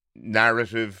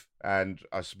narrative, and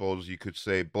I suppose you could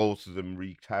say both of them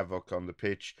wreaked havoc on the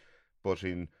pitch, but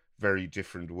in very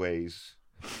different ways.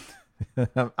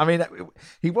 I mean,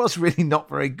 he was really not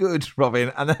very good,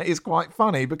 Robin, and that is quite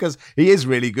funny because he is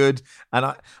really good. And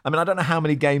I don't know how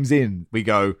many games in we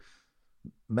go,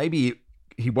 maybe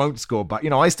he won't score, but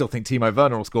I still think Timo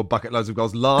Werner will score bucket loads of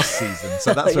goals last season,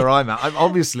 so that's where I'm at.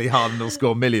 Obviously, Haaland will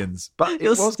score millions, but it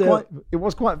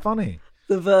was quite funny.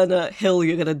 The Werner hill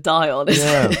you're going to die on,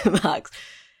 isn't it, Max?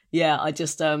 Yeah, I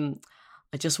just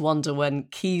wonder when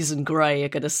Keys and Gray are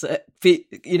going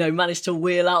to, manage to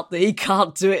wheel out that he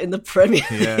can't do it in the Premier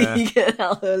League.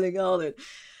 Out Erling Haaland.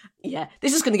 Yeah,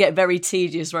 this is going to get very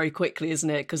tedious very quickly, isn't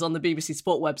it? Because on the BBC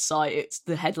Sport website,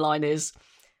 the headline is,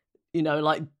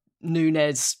 like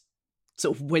Nunes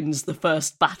sort of wins the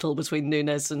first battle between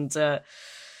Nunes and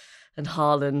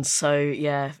Haaland. So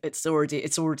yeah, it's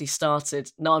already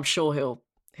started. No, I'm sure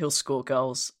he'll score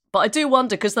goals. But I do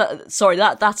wonder because that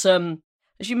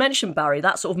as you mentioned, Barry,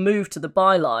 that sort of move to the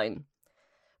byline,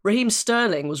 Raheem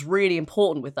Sterling was really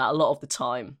important with that a lot of the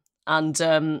time. And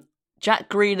Jack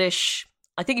Grealish,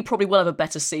 I think he probably will have a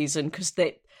better season because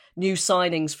the new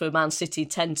signings for Man City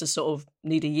tend to sort of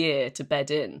need a year to bed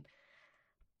in.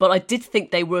 But I did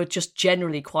think they were just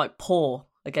generally quite poor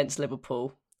against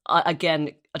Liverpool. I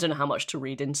don't know how much to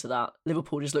read into that.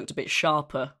 Liverpool just looked a bit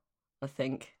sharper, I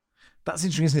think. That's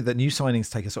interesting, isn't it? That new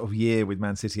signings take a sort of year with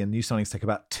Man City and new signings take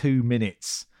about 2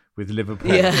 minutes with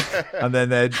Liverpool. Yeah. And then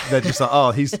they're just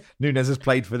like, Nunes has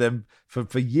played for them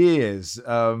for years.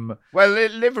 Well,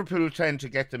 Liverpool tend to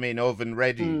get them in oven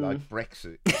ready like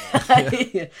Brexit.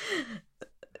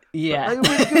 Yeah. They were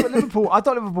really good at Liverpool. I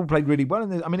thought Liverpool played really well.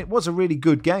 It was a really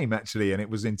good game, actually, and it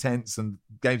was intense, and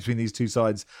games between these two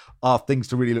sides are things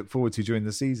to really look forward to during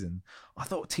the season. I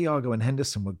thought Thiago and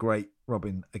Henderson were great,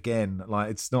 Robin, again.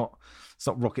 Like, it's not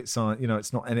rocket science,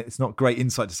 it's not great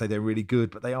insight to say they're really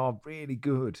good, but they are really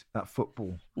good at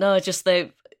football. No, just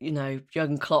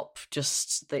Jurgen Klopp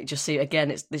they just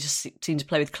seem to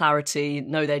play with clarity,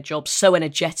 know their job, so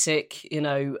energetic, in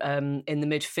the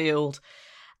midfield.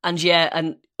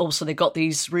 And also they've got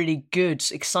these really good,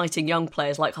 exciting young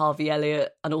players like Harvey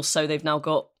Elliott, and also they've now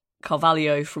got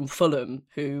Carvalho from Fulham,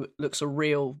 who looks a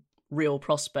real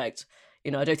prospect. I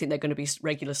don't think they're going to be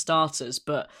regular starters,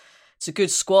 but it's a good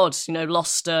squad.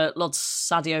 Lost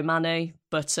Sadio Mane,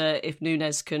 but if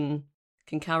Nunes can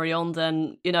carry on,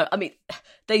 then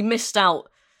they missed out.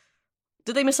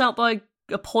 Did they miss out by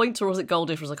a point, or was it goal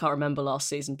difference? I can't remember last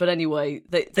season. But anyway,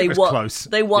 they won. Close.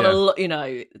 They won a lot.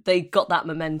 They got that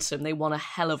momentum. They won a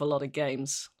hell of a lot of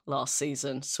games last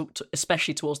season,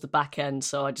 especially towards the back end.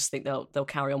 So I just think they'll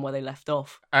carry on where they left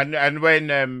off. And when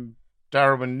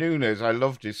Darwin Núñez, I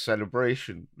loved his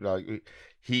celebration. Like,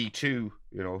 he too,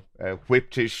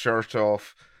 whipped his shirt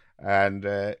off, and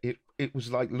it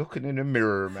was like looking in a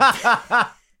mirror, man.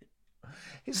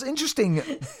 It's interesting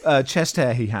chest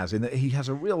hair he has, in that he has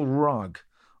a real rug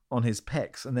on his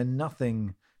pecs and then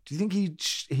nothing. Do you think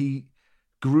he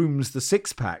grooms the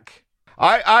six pack?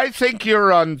 I think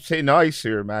you're on thin ice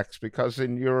here, Max, because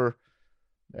in your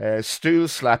stool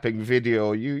slapping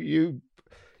video,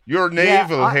 your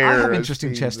navel hair. I have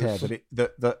interesting chest hair,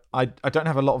 but I don't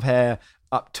have a lot of hair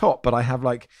up top, but I have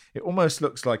like, it almost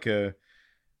looks like it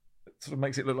sort of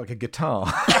makes it look like a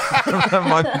guitar around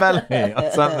my belly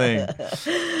or something.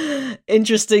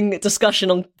 Interesting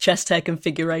discussion on chest hair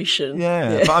configuration.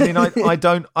 Yeah. But I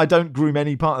mean, I don't groom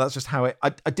any part. That's just how I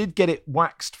did get it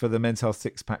waxed for the Men's Health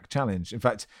 6-pack challenge. In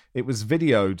fact, it was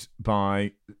videoed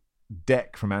by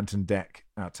Deck from Anton Deck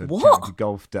out to Charity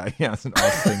Golf Day. Yeah, it's an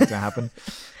odd thing to happen.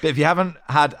 But if you haven't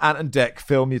had Anton Deck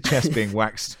film your chest being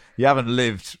waxed, you haven't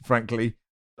lived, frankly.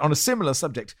 On a similar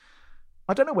subject,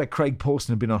 I don't know where Craig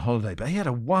Pawson had been on holiday, but he had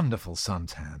a wonderful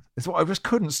suntan. It's what I just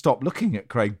couldn't stop looking at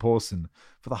Craig Pawson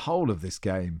for the whole of this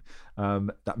game.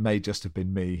 That may just have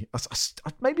been me.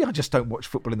 Maybe I just don't watch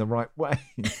football in the right way.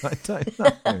 I don't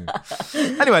know.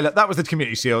 Anyway, look, that was the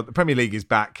Community Shield. The Premier League is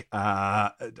back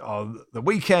on the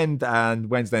weekend, and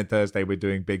Wednesday and Thursday we're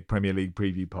doing big Premier League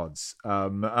preview pods.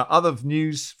 Other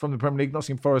news from the Premier League: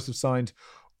 Nottingham Forest have signed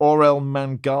Aurel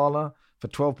Mangala for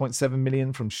 12.7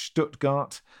 million from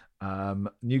Stuttgart.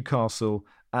 Newcastle,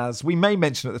 as we may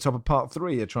mention at the top of part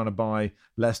 3, are trying to buy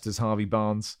Leicester's Harvey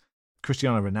Barnes.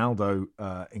 Cristiano Ronaldo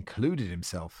included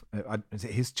himself. Is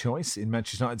it his choice in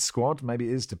Manchester United's squad? Maybe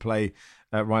it is to play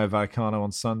Rayo Vallecano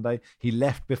on Sunday. He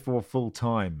left before full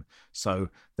time, so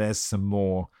there's some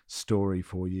more story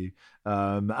for you.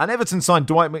 And Everton signed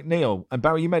Dwight McNeil. And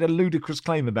Barry, you made a ludicrous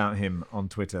claim about him on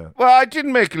Twitter. Well, I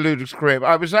didn't make a ludicrous claim.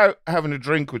 I was out having a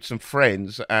drink with some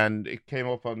friends, and it came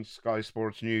up on Sky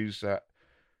Sports News that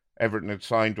Everton had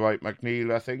signed Dwight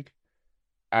McNeil, I think.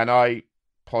 And I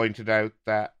pointed out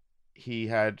that he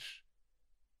had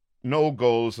no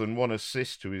goals and 1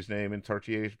 assist to his name in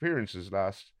 38 appearances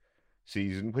last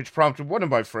season, which prompted one of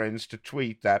my friends to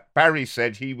tweet that Barry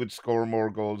said he would score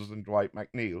more goals than Dwight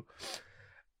McNeil.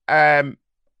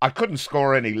 I couldn't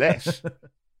score any less.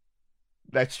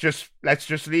 Let's just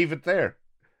leave it there.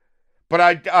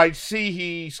 But I see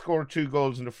he scored 2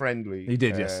 goals in a friendly. He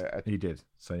did, yes. He did.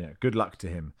 So, yeah, good luck to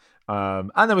him.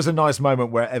 And there was a nice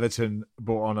moment where Everton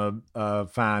brought on a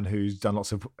fan who's done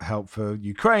lots of help for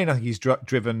Ukraine. I think he's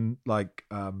driven like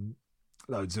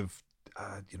loads of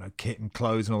kit and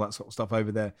clothes and all that sort of stuff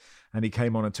over there. And he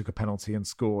came on and took a penalty and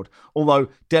scored. Although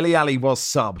Dele Alli was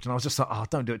subbed, and I was just like, oh,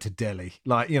 don't do it to Dele.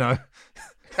 Like, you've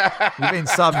been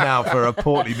subbed now for a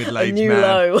portly middle-aged man. A new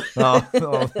low.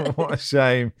 Oh, what a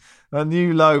shame. A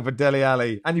new low for Dele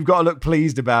Alli. And you've got to look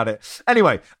pleased about it.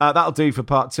 Anyway, that'll do for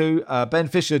part 2. Ben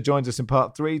Fisher joins us in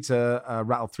part 3 to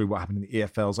rattle through what happened in the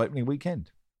EFL's opening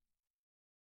weekend.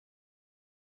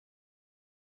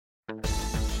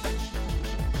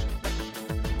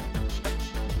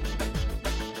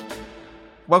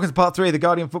 Welcome to part 3 of the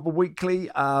Guardian Football Weekly.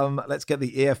 Let's get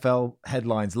the EFL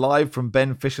headlines live from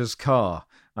Ben Fisher's car.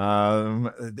 We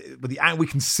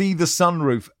can see the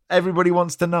sunroof. Everybody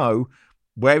wants to know,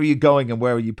 where are you going and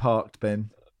where are you parked,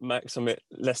 Ben? Max, I'm at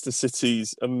Leicester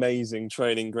City's amazing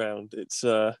training ground. It's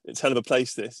hell of a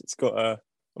place, this. It's got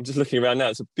I'm just looking around now.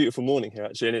 It's a beautiful morning here,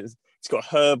 actually. And it's got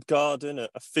a herb garden, a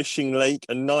fishing lake,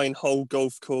 a 9-hole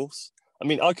golf course. I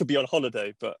mean, I could be on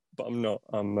holiday, but I'm not.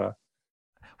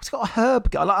 It's got a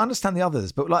herb. I understand the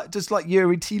others, but just like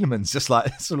Yuri Tielemans, just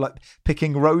like sort of like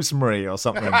picking rosemary or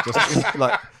something,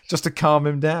 just to calm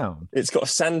him down. It's got a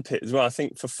sandpit as well. I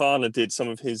think Fofana did some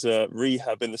of his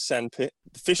rehab in the sandpit.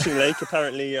 The fishing lake,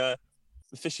 apparently, the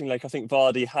fishing lake I think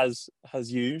Vardy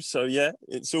has used. So yeah,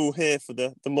 it's all here for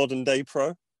the modern day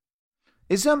pro.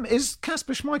 Is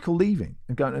Kasper Schmeichel leaving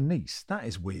and going to Nice? That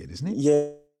is weird, isn't it?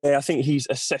 Yeah, I think he's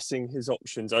assessing his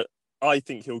options. I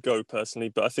think he'll go personally,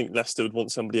 but I think Leicester would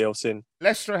want somebody else in.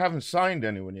 Leicester haven't signed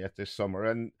anyone yet this summer,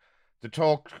 and the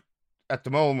talk at the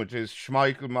moment is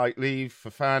Schmeichel might leave,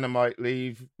 Fofana might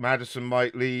leave, Maddison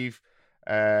might leave,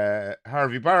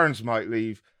 Harvey Barnes might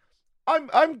leave.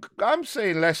 I'm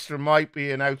saying Leicester might be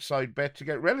an outside bet to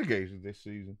get relegated this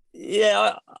season.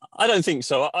 Yeah, I don't think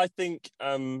so. I think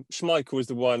Schmeichel is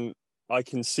the one I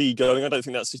can see going. I don't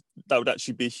think that would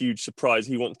actually be a huge surprise.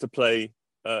 He wants to play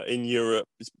in Europe.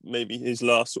 It's maybe his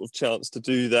last sort of chance to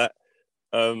do that.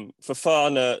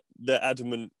 Fofana, they're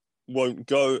adamant won't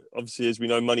go. Obviously, as we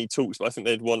know, money talks, but I think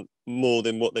they'd want more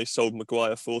than what they sold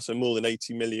Maguire for, so more than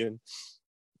 80 million.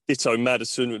 Ditto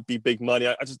Maddison would be big money.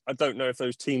 I don't know if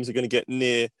those teams are going to get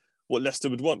near what Leicester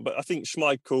would want, but I think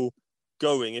Schmeichel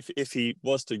going, if he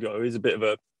was to go, is a bit of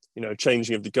a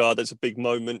changing of the guard. That's a big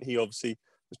moment. He obviously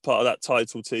was part of that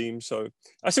title team. So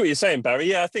I see what you're saying, Barry.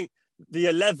 Yeah, I think the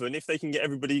 11, if they can get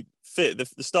everybody fit,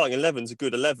 the starting 11's a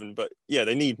good 11, but yeah,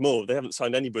 they need more. They haven't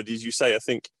signed anybody, as you say. I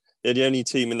think they're the only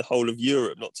team in the whole of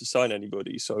Europe not to sign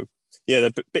anybody. So, yeah,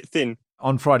 they're a bit thin.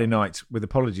 On Friday night, with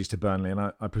apologies to Burnley, and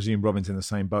I presume Robin's in the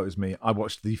same boat as me, I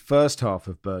watched the first half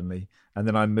of Burnley, and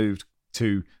then I moved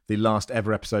to the last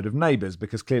ever episode of Neighbours,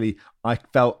 because clearly I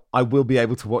felt I will be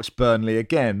able to watch Burnley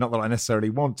again. Not that I necessarily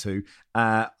want to,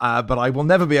 but I will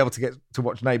never be able to get to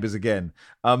watch Neighbours again.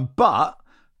 But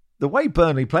the way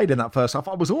Burnley played in that first half,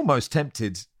 I was almost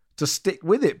tempted to stick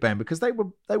with it, Ben, because they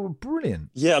were brilliant.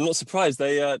 Yeah, I'm not surprised.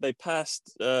 They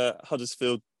passed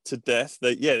Huddersfield to death.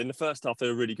 In the first half they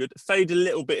were really good. Faded a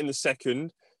little bit in the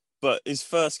second, but his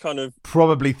first kind of...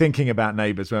 Probably thinking about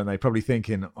Neighbours, weren't they? Probably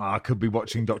thinking, I could be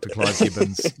watching Dr. Clive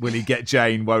Gibbons. Will he get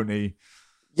Jane, won't he?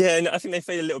 Yeah, and I think they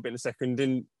faded a little bit in the second.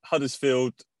 In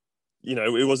Huddersfield,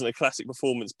 it wasn't a classic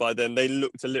performance by them. They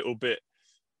looked a little bit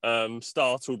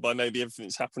startled by maybe everything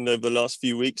that's happened over the last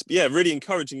few weeks. But yeah, really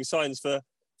encouraging signs for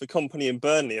Kompany and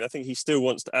Burnley. And I think he still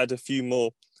wants to add a few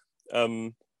more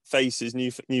faces, new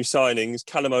signings.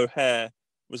 Callum O'Hare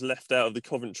was left out of the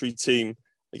Coventry team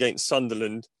against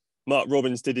Sunderland. Mark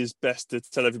Robbins did his best to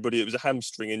tell everybody it was a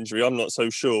hamstring injury. I'm not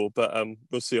so sure, but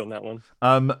we'll see on that one.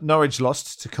 Norwich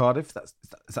lost to Cardiff.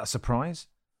 Is that a surprise?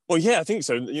 Well, yeah, I think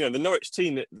so. The Norwich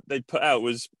team that they put out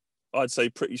was, I'd say,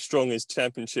 pretty strong as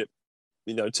Championship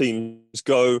teams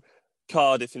go.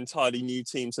 Cardiff, entirely new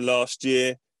team to last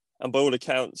year, and by all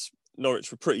accounts, Norwich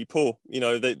were pretty poor.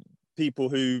 People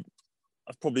who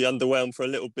have probably underwhelmed for a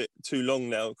little bit too long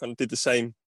now kind of did the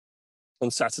same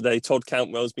on Saturday. Todd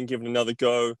Cantwell's been given another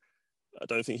go. I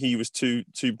don't think he was too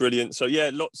brilliant. So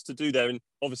yeah, lots to do there, and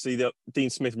obviously Dean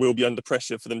Smith will be under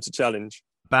pressure for them to challenge.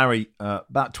 Barry,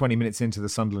 about 20 minutes into the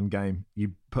Sunderland game,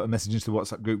 you put a message into the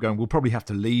WhatsApp group going, we'll probably have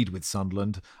to lead with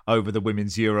Sunderland over the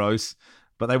Women's Euros,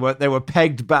 but they were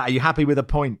pegged back. Are you happy with a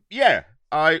point? Yeah,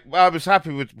 I was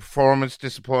happy with the performance.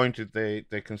 Disappointed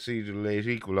they conceded a late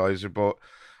equaliser, but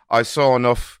I saw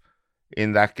enough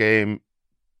in that game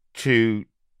to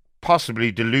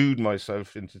possibly delude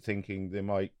myself into thinking they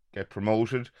might get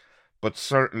promoted, but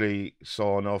certainly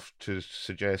saw enough to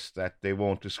suggest that they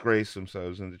won't disgrace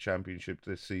themselves in the Championship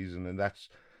this season, and that's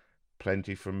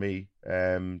plenty for me.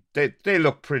 They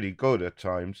look pretty good at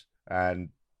times and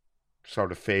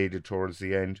sort of faded towards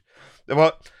the end.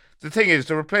 Well, the thing is,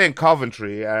 they were playing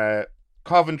Coventry.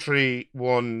 Coventry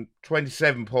won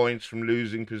 27 points from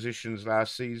losing positions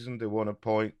last season. They won a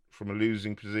point from a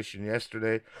losing position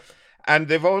yesterday. And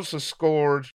they've also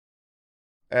scored,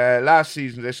 last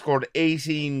season, they scored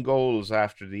 18 goals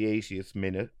after the 80th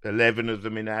minute, 11 of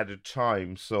them in added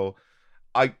time. So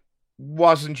I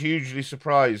wasn't hugely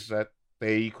surprised that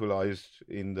they equalised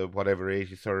in the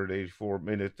 83rd, 84th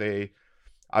minute.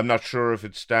 I'm not sure if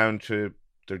it's down to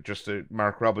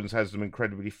Mark Robbins has them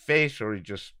incredibly fit, or he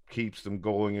just keeps them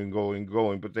going and going and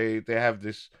going. But they have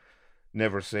this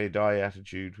never say die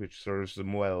attitude, which serves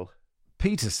them well.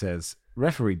 Peter says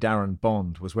referee Darren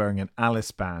Bond was wearing an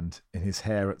Alice band in his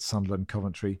hair at Sunderland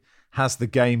Coventry. Has the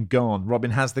game gone?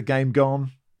 Robin, has the game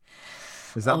gone?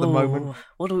 Is that the moment?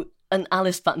 An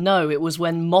Alice band? No, it was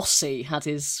when Mossy had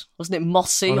wasn't it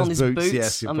Mossy on his boots?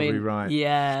 Yes, you're probably right.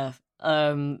 Yeah.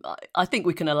 I think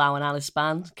we can allow an Alice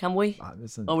band, can we?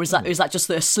 Or is that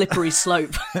just a slippery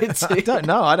slope? I don't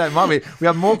know. I don't mind. We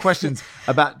have more questions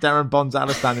about Darren Bond's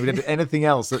Alice band than we did anything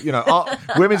else.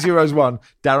 Women's Euros 1,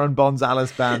 Darren Bond's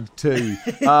Alice band 2.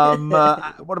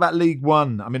 What about League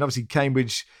One? I mean, obviously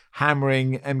Cambridge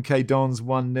hammering MK Dons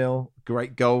 1-0.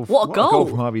 Great goal. What a goal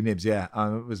from Harvey Nibbs, yeah.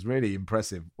 It was really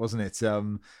impressive, wasn't it?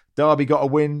 Derby got a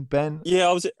win, Ben? Yeah,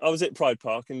 I was at Pride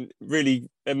Park, and really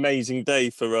amazing day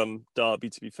for Derby,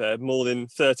 to be fair. More than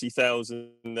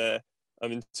 30,000 there.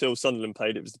 Until Sunderland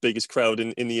played, it was the biggest crowd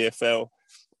in the EFL.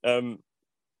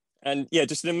 And yeah,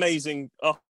 just an amazing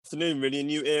afternoon, really. A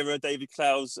new era. David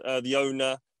Clowes, the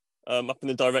owner, up in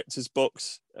the director's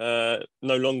box, no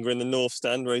longer in the North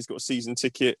Stand where he's got a season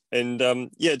ticket. And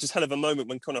just hell of a moment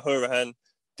when Conor Hourihane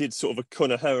did sort of a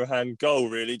Conor Hourihane goal,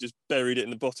 really, just buried it in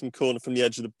the bottom corner from the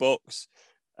edge of the box.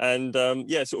 And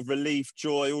sort of relief,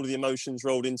 joy, all of the emotions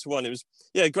rolled into one. It was,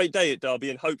 a great day at Derby,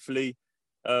 and hopefully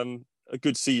a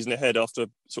good season ahead after a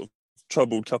sort of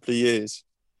troubled couple of years.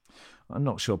 I'm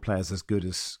not sure players as good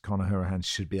as Conor Hourihane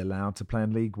should be allowed to play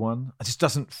in League One. It just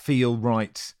doesn't feel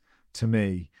right to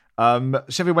me.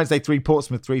 Sheffield Wednesday 3,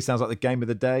 Portsmouth 3 sounds like the game of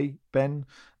the day, Ben.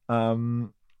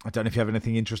 I don't know if you have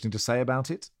anything interesting to say about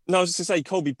it. No, I was just going to say,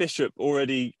 Colby Bishop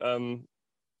already,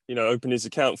 opened his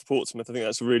account for Portsmouth. I think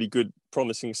that's a really good,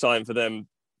 promising sign for them.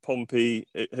 Pompey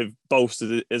have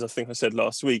bolstered it, as I think I said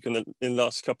last week, and in the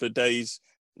last couple of days,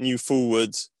 new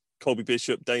forwards, Colby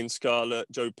Bishop, Dane Scarlett,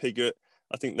 Joe Pigott.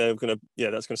 I think that's going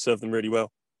to serve them really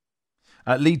well.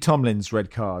 Lee Tomlin's red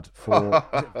card for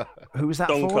who was that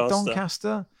Doncaster. for?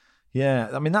 Doncaster. Yeah,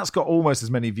 I mean, that's got almost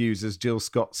as many views as Jill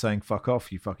Scott saying "fuck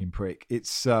off, you fucking prick."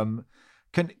 It's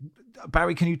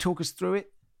Barry, can you talk us through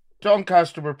it?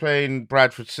 Doncaster were playing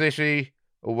Bradford City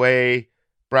away.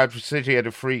 Bradford City had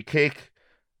a free kick.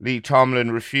 Lee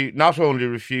Tomlin not only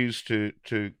refused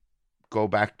to go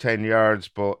back 10 yards,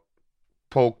 but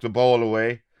poked the ball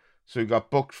away. So he got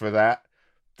booked for that.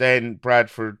 Then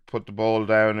Bradford put the ball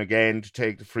down again to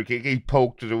take the free kick. He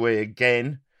poked it away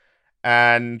again.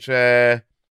 And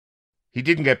he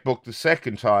didn't get booked the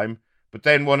second time. But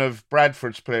then one of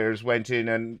Bradford's players went in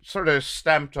and sort of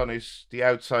stamped on the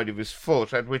outside of his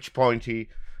foot, at which point he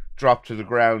dropped to the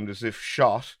ground as if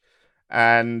shot.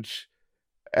 And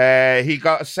he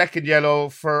got a second yellow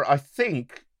for, I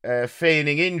think,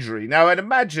 feigning injury. Now, I'd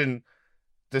imagine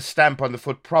the stamp on the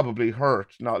foot probably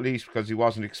hurt, not least because he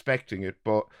wasn't expecting it.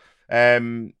 But,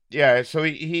 so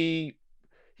he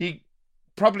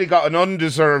probably got an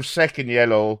undeserved second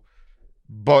yellow,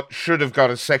 but should have got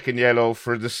a second yellow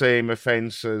for the same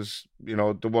offence as,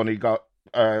 the one he got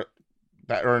that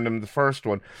earned him the first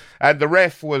one. And the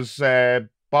ref was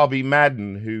Bobby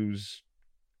Madden, who's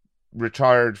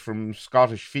retired from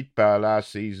Scottish football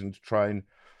last season to try and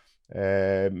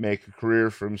make a career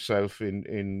for himself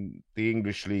in the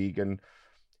English League. And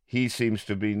he seems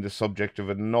to have been the subject of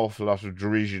an awful lot of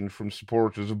derision from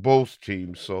supporters of both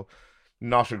teams. So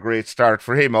not a great start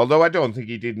for him, although I don't think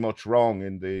he did much wrong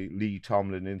in the Lee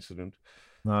Tomlin incident.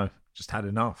 No, just had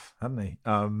enough, hadn't he?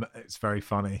 It's very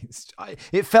funny.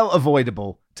 It felt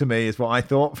avoidable to me, is what I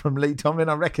thought from Lee Tomlin.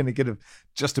 I reckon he could have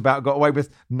just about got away with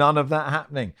none of that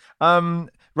happening.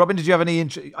 Robin, did you have any?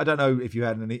 I don't know if you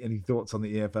had any thoughts on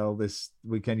the EFL this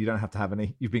weekend. You don't have to have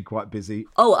any. You've been quite busy.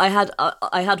 Oh,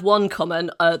 I had one comment.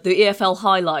 The EFL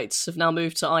highlights have now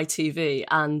moved to ITV,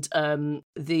 and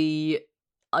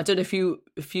I don't know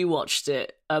if you watched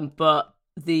it, but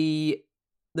the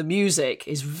music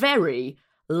is very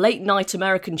late night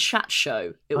American chat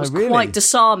show. It was quite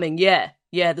disarming, yeah,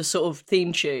 the sort of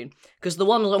theme tune, because the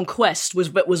one on Quest was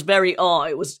very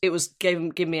it was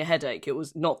gave me a headache. It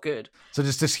was not good. So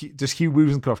just Hugh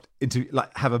Wozencroft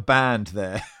have a band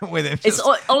there with him. It's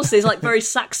honestly it's like very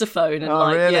saxophone and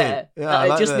really? Yeah,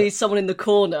 it just needs someone in the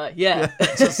corner. Yeah.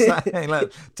 Just saying,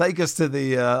 take us to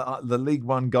the League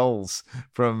One goals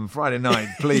from Friday night,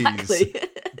 please. Exactly.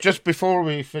 Just before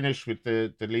we finish with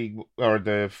the league or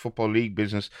the Football League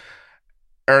business,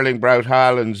 Erling Braut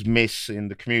Haaland's miss in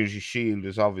the Community Shield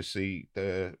is obviously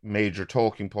the major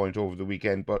talking point over the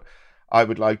weekend, but I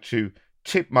would like to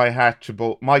tip my hat to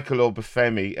both Michael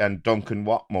Obafemi and Duncan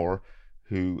Watmore,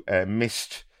 who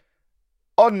missed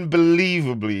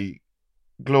unbelievably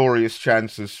glorious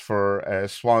chances for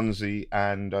Swansea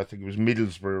and I think it was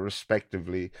Middlesbrough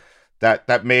respectively,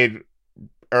 that made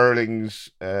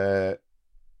Erling's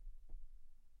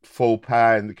faux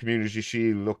pas in the Community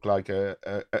Shield look like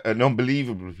an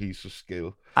unbelievable piece of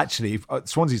skill. Actually,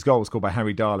 Swansea's goal was scored by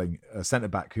Harry Darling, a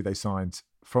centre-back who they signed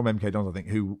from MK Dons, I think,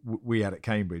 who we had at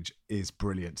Cambridge, is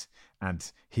brilliant. And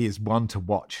he is one to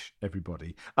watch,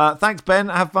 everybody. Thanks, Ben.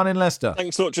 Have fun in Leicester.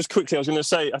 Thanks a lot. Just quickly, I was going to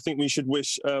say, I think we should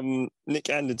wish Nick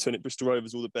Anderton at Bristol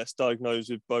Rovers all the best, diagnosed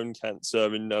with bone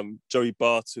cancer. And Joey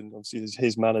Barton, obviously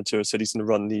his manager, said he's going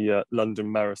to run the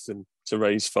London Marathon to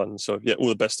raise funds. So, yeah, all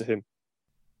the best to him.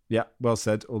 Yeah, well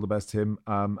said. All the best to him.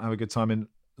 Have a good time in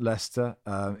Leicester.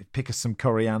 Pick us some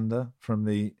coriander from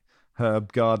the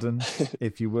herb garden,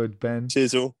 if you would, Ben.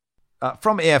 Cheers all.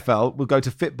 From EFL, we'll go to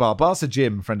Fitbar. Barca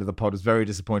Jim, friend of the pod, was very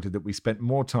disappointed that we spent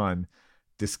more time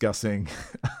discussing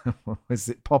was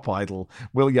it Pop Idol,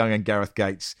 Will Young and Gareth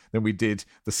Gates than we did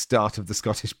the start of the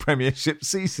Scottish Premiership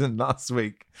season last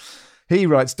week. He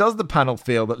writes, does the panel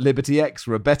feel that Liberty X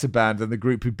were a better band than the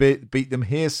group who beat them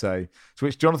Hearsay? To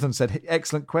which Jonathan said,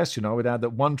 excellent question. I would add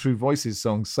that One True Voice's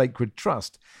song Sacred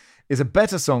Trust is a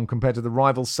better song compared to the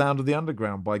rival Sound of the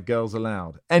Underground by Girls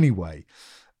Aloud. Anyway,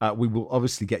 we will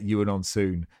obviously get Ewan on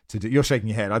soon to do. You're shaking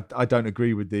your head. I don't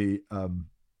agree with the.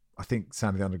 I think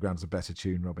Sound of the Underground is a better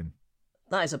tune, Robin.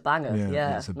 That is a banger,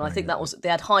 yeah. And I think they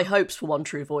had high hopes for One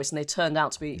True Voice, and they turned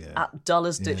out to be dull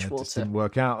as ditchwater. It just didn't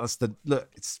work out.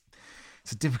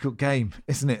 It's a difficult game,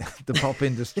 isn't it? The pop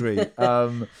industry.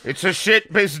 It's a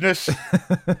shit business.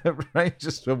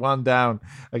 Rangers were 1 down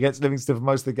against Livingston for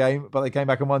most of the game, but they came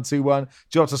back and won 2-1.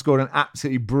 Jota scored an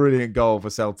absolutely brilliant goal for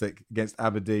Celtic against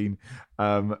Aberdeen.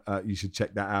 You should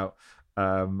check that out.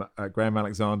 Graham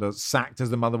Alexander sacked as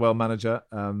the Motherwell manager,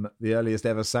 the earliest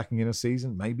ever sacking in a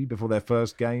season, maybe before their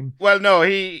first game. Well, no,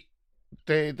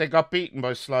 they got beaten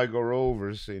by Sligo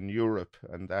Rovers in Europe,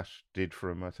 and that did for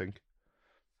him, I think.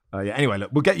 Anyway,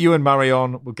 look, we'll get you and Murray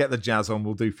on. We'll get the Jazz on.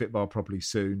 We'll do Fitbar properly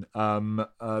soon.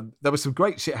 There was some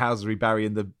great shithousery, Barry,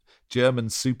 in the German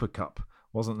Super Cup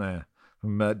wasn't there,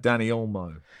 from Danny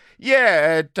Olmo?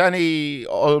 Yeah, Danny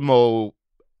Olmo,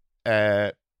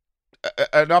 an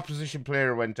opposition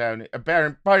player went down, a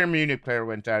Bayern Munich player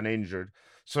went down injured.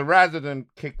 So rather than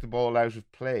kick the ball out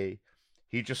of play,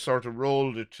 he just sort of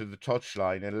rolled it to the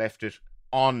touchline and left it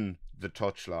on the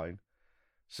touchline.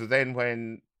 So then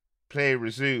when play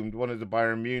resumed, one of the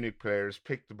Bayern Munich players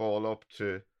picked the ball up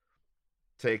to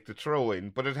take the throw in,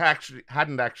 but it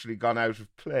hadn't actually gone out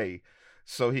of play.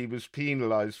 So he was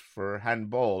penalised for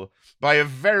handball by a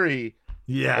very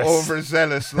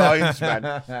overzealous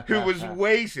linesman who was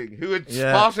waiting, who had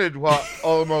spotted what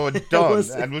Olmo had done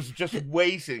and was just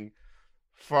waiting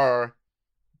for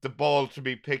the ball to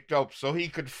be picked up so he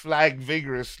could flag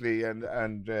vigorously, and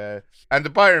the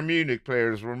Bayern Munich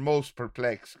players were most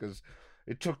perplexed because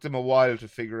it took them a while to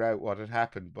figure out what had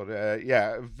happened. But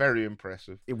very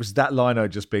impressive. It was that lino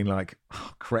just being like,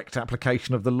 correct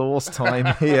application of the laws time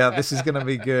here. This is going to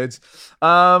be good.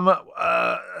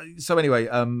 So anyway,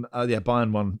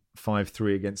 Bayern won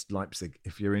 5-3 against Leipzig,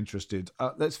 if you're interested.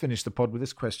 Let's finish the pod with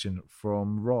this question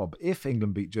from Rob. If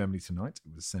England beat Germany tonight,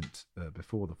 it was sent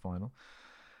before the final.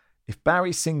 If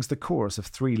Barry sings the chorus of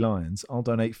Three Lions, I'll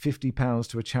donate £50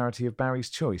 to a charity of Barry's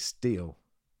choice. Deal?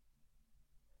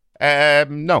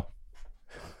 No.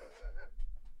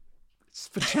 It's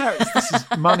for charity. This is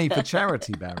money for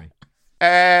charity, Barry.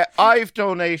 I've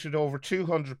donated over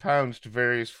 £200 to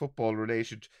various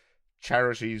football-related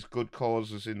charities, good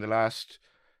causes in the last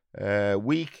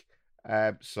week.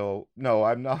 So no,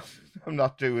 I'm not. I'm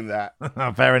not doing that.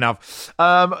 Fair enough.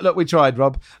 Look, we tried,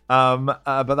 Rob, but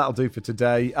that'll do for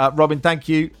today. Robin, thank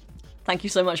you. Thank you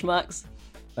so much, Max.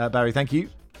 Barry, thank you.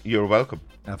 You're welcome.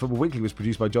 Football Weekly was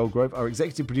produced by Joel Grove. Our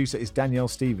executive producer is Danielle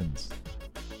Stevens.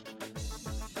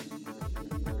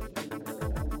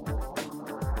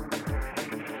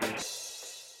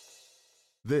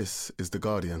 This is The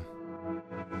Guardian.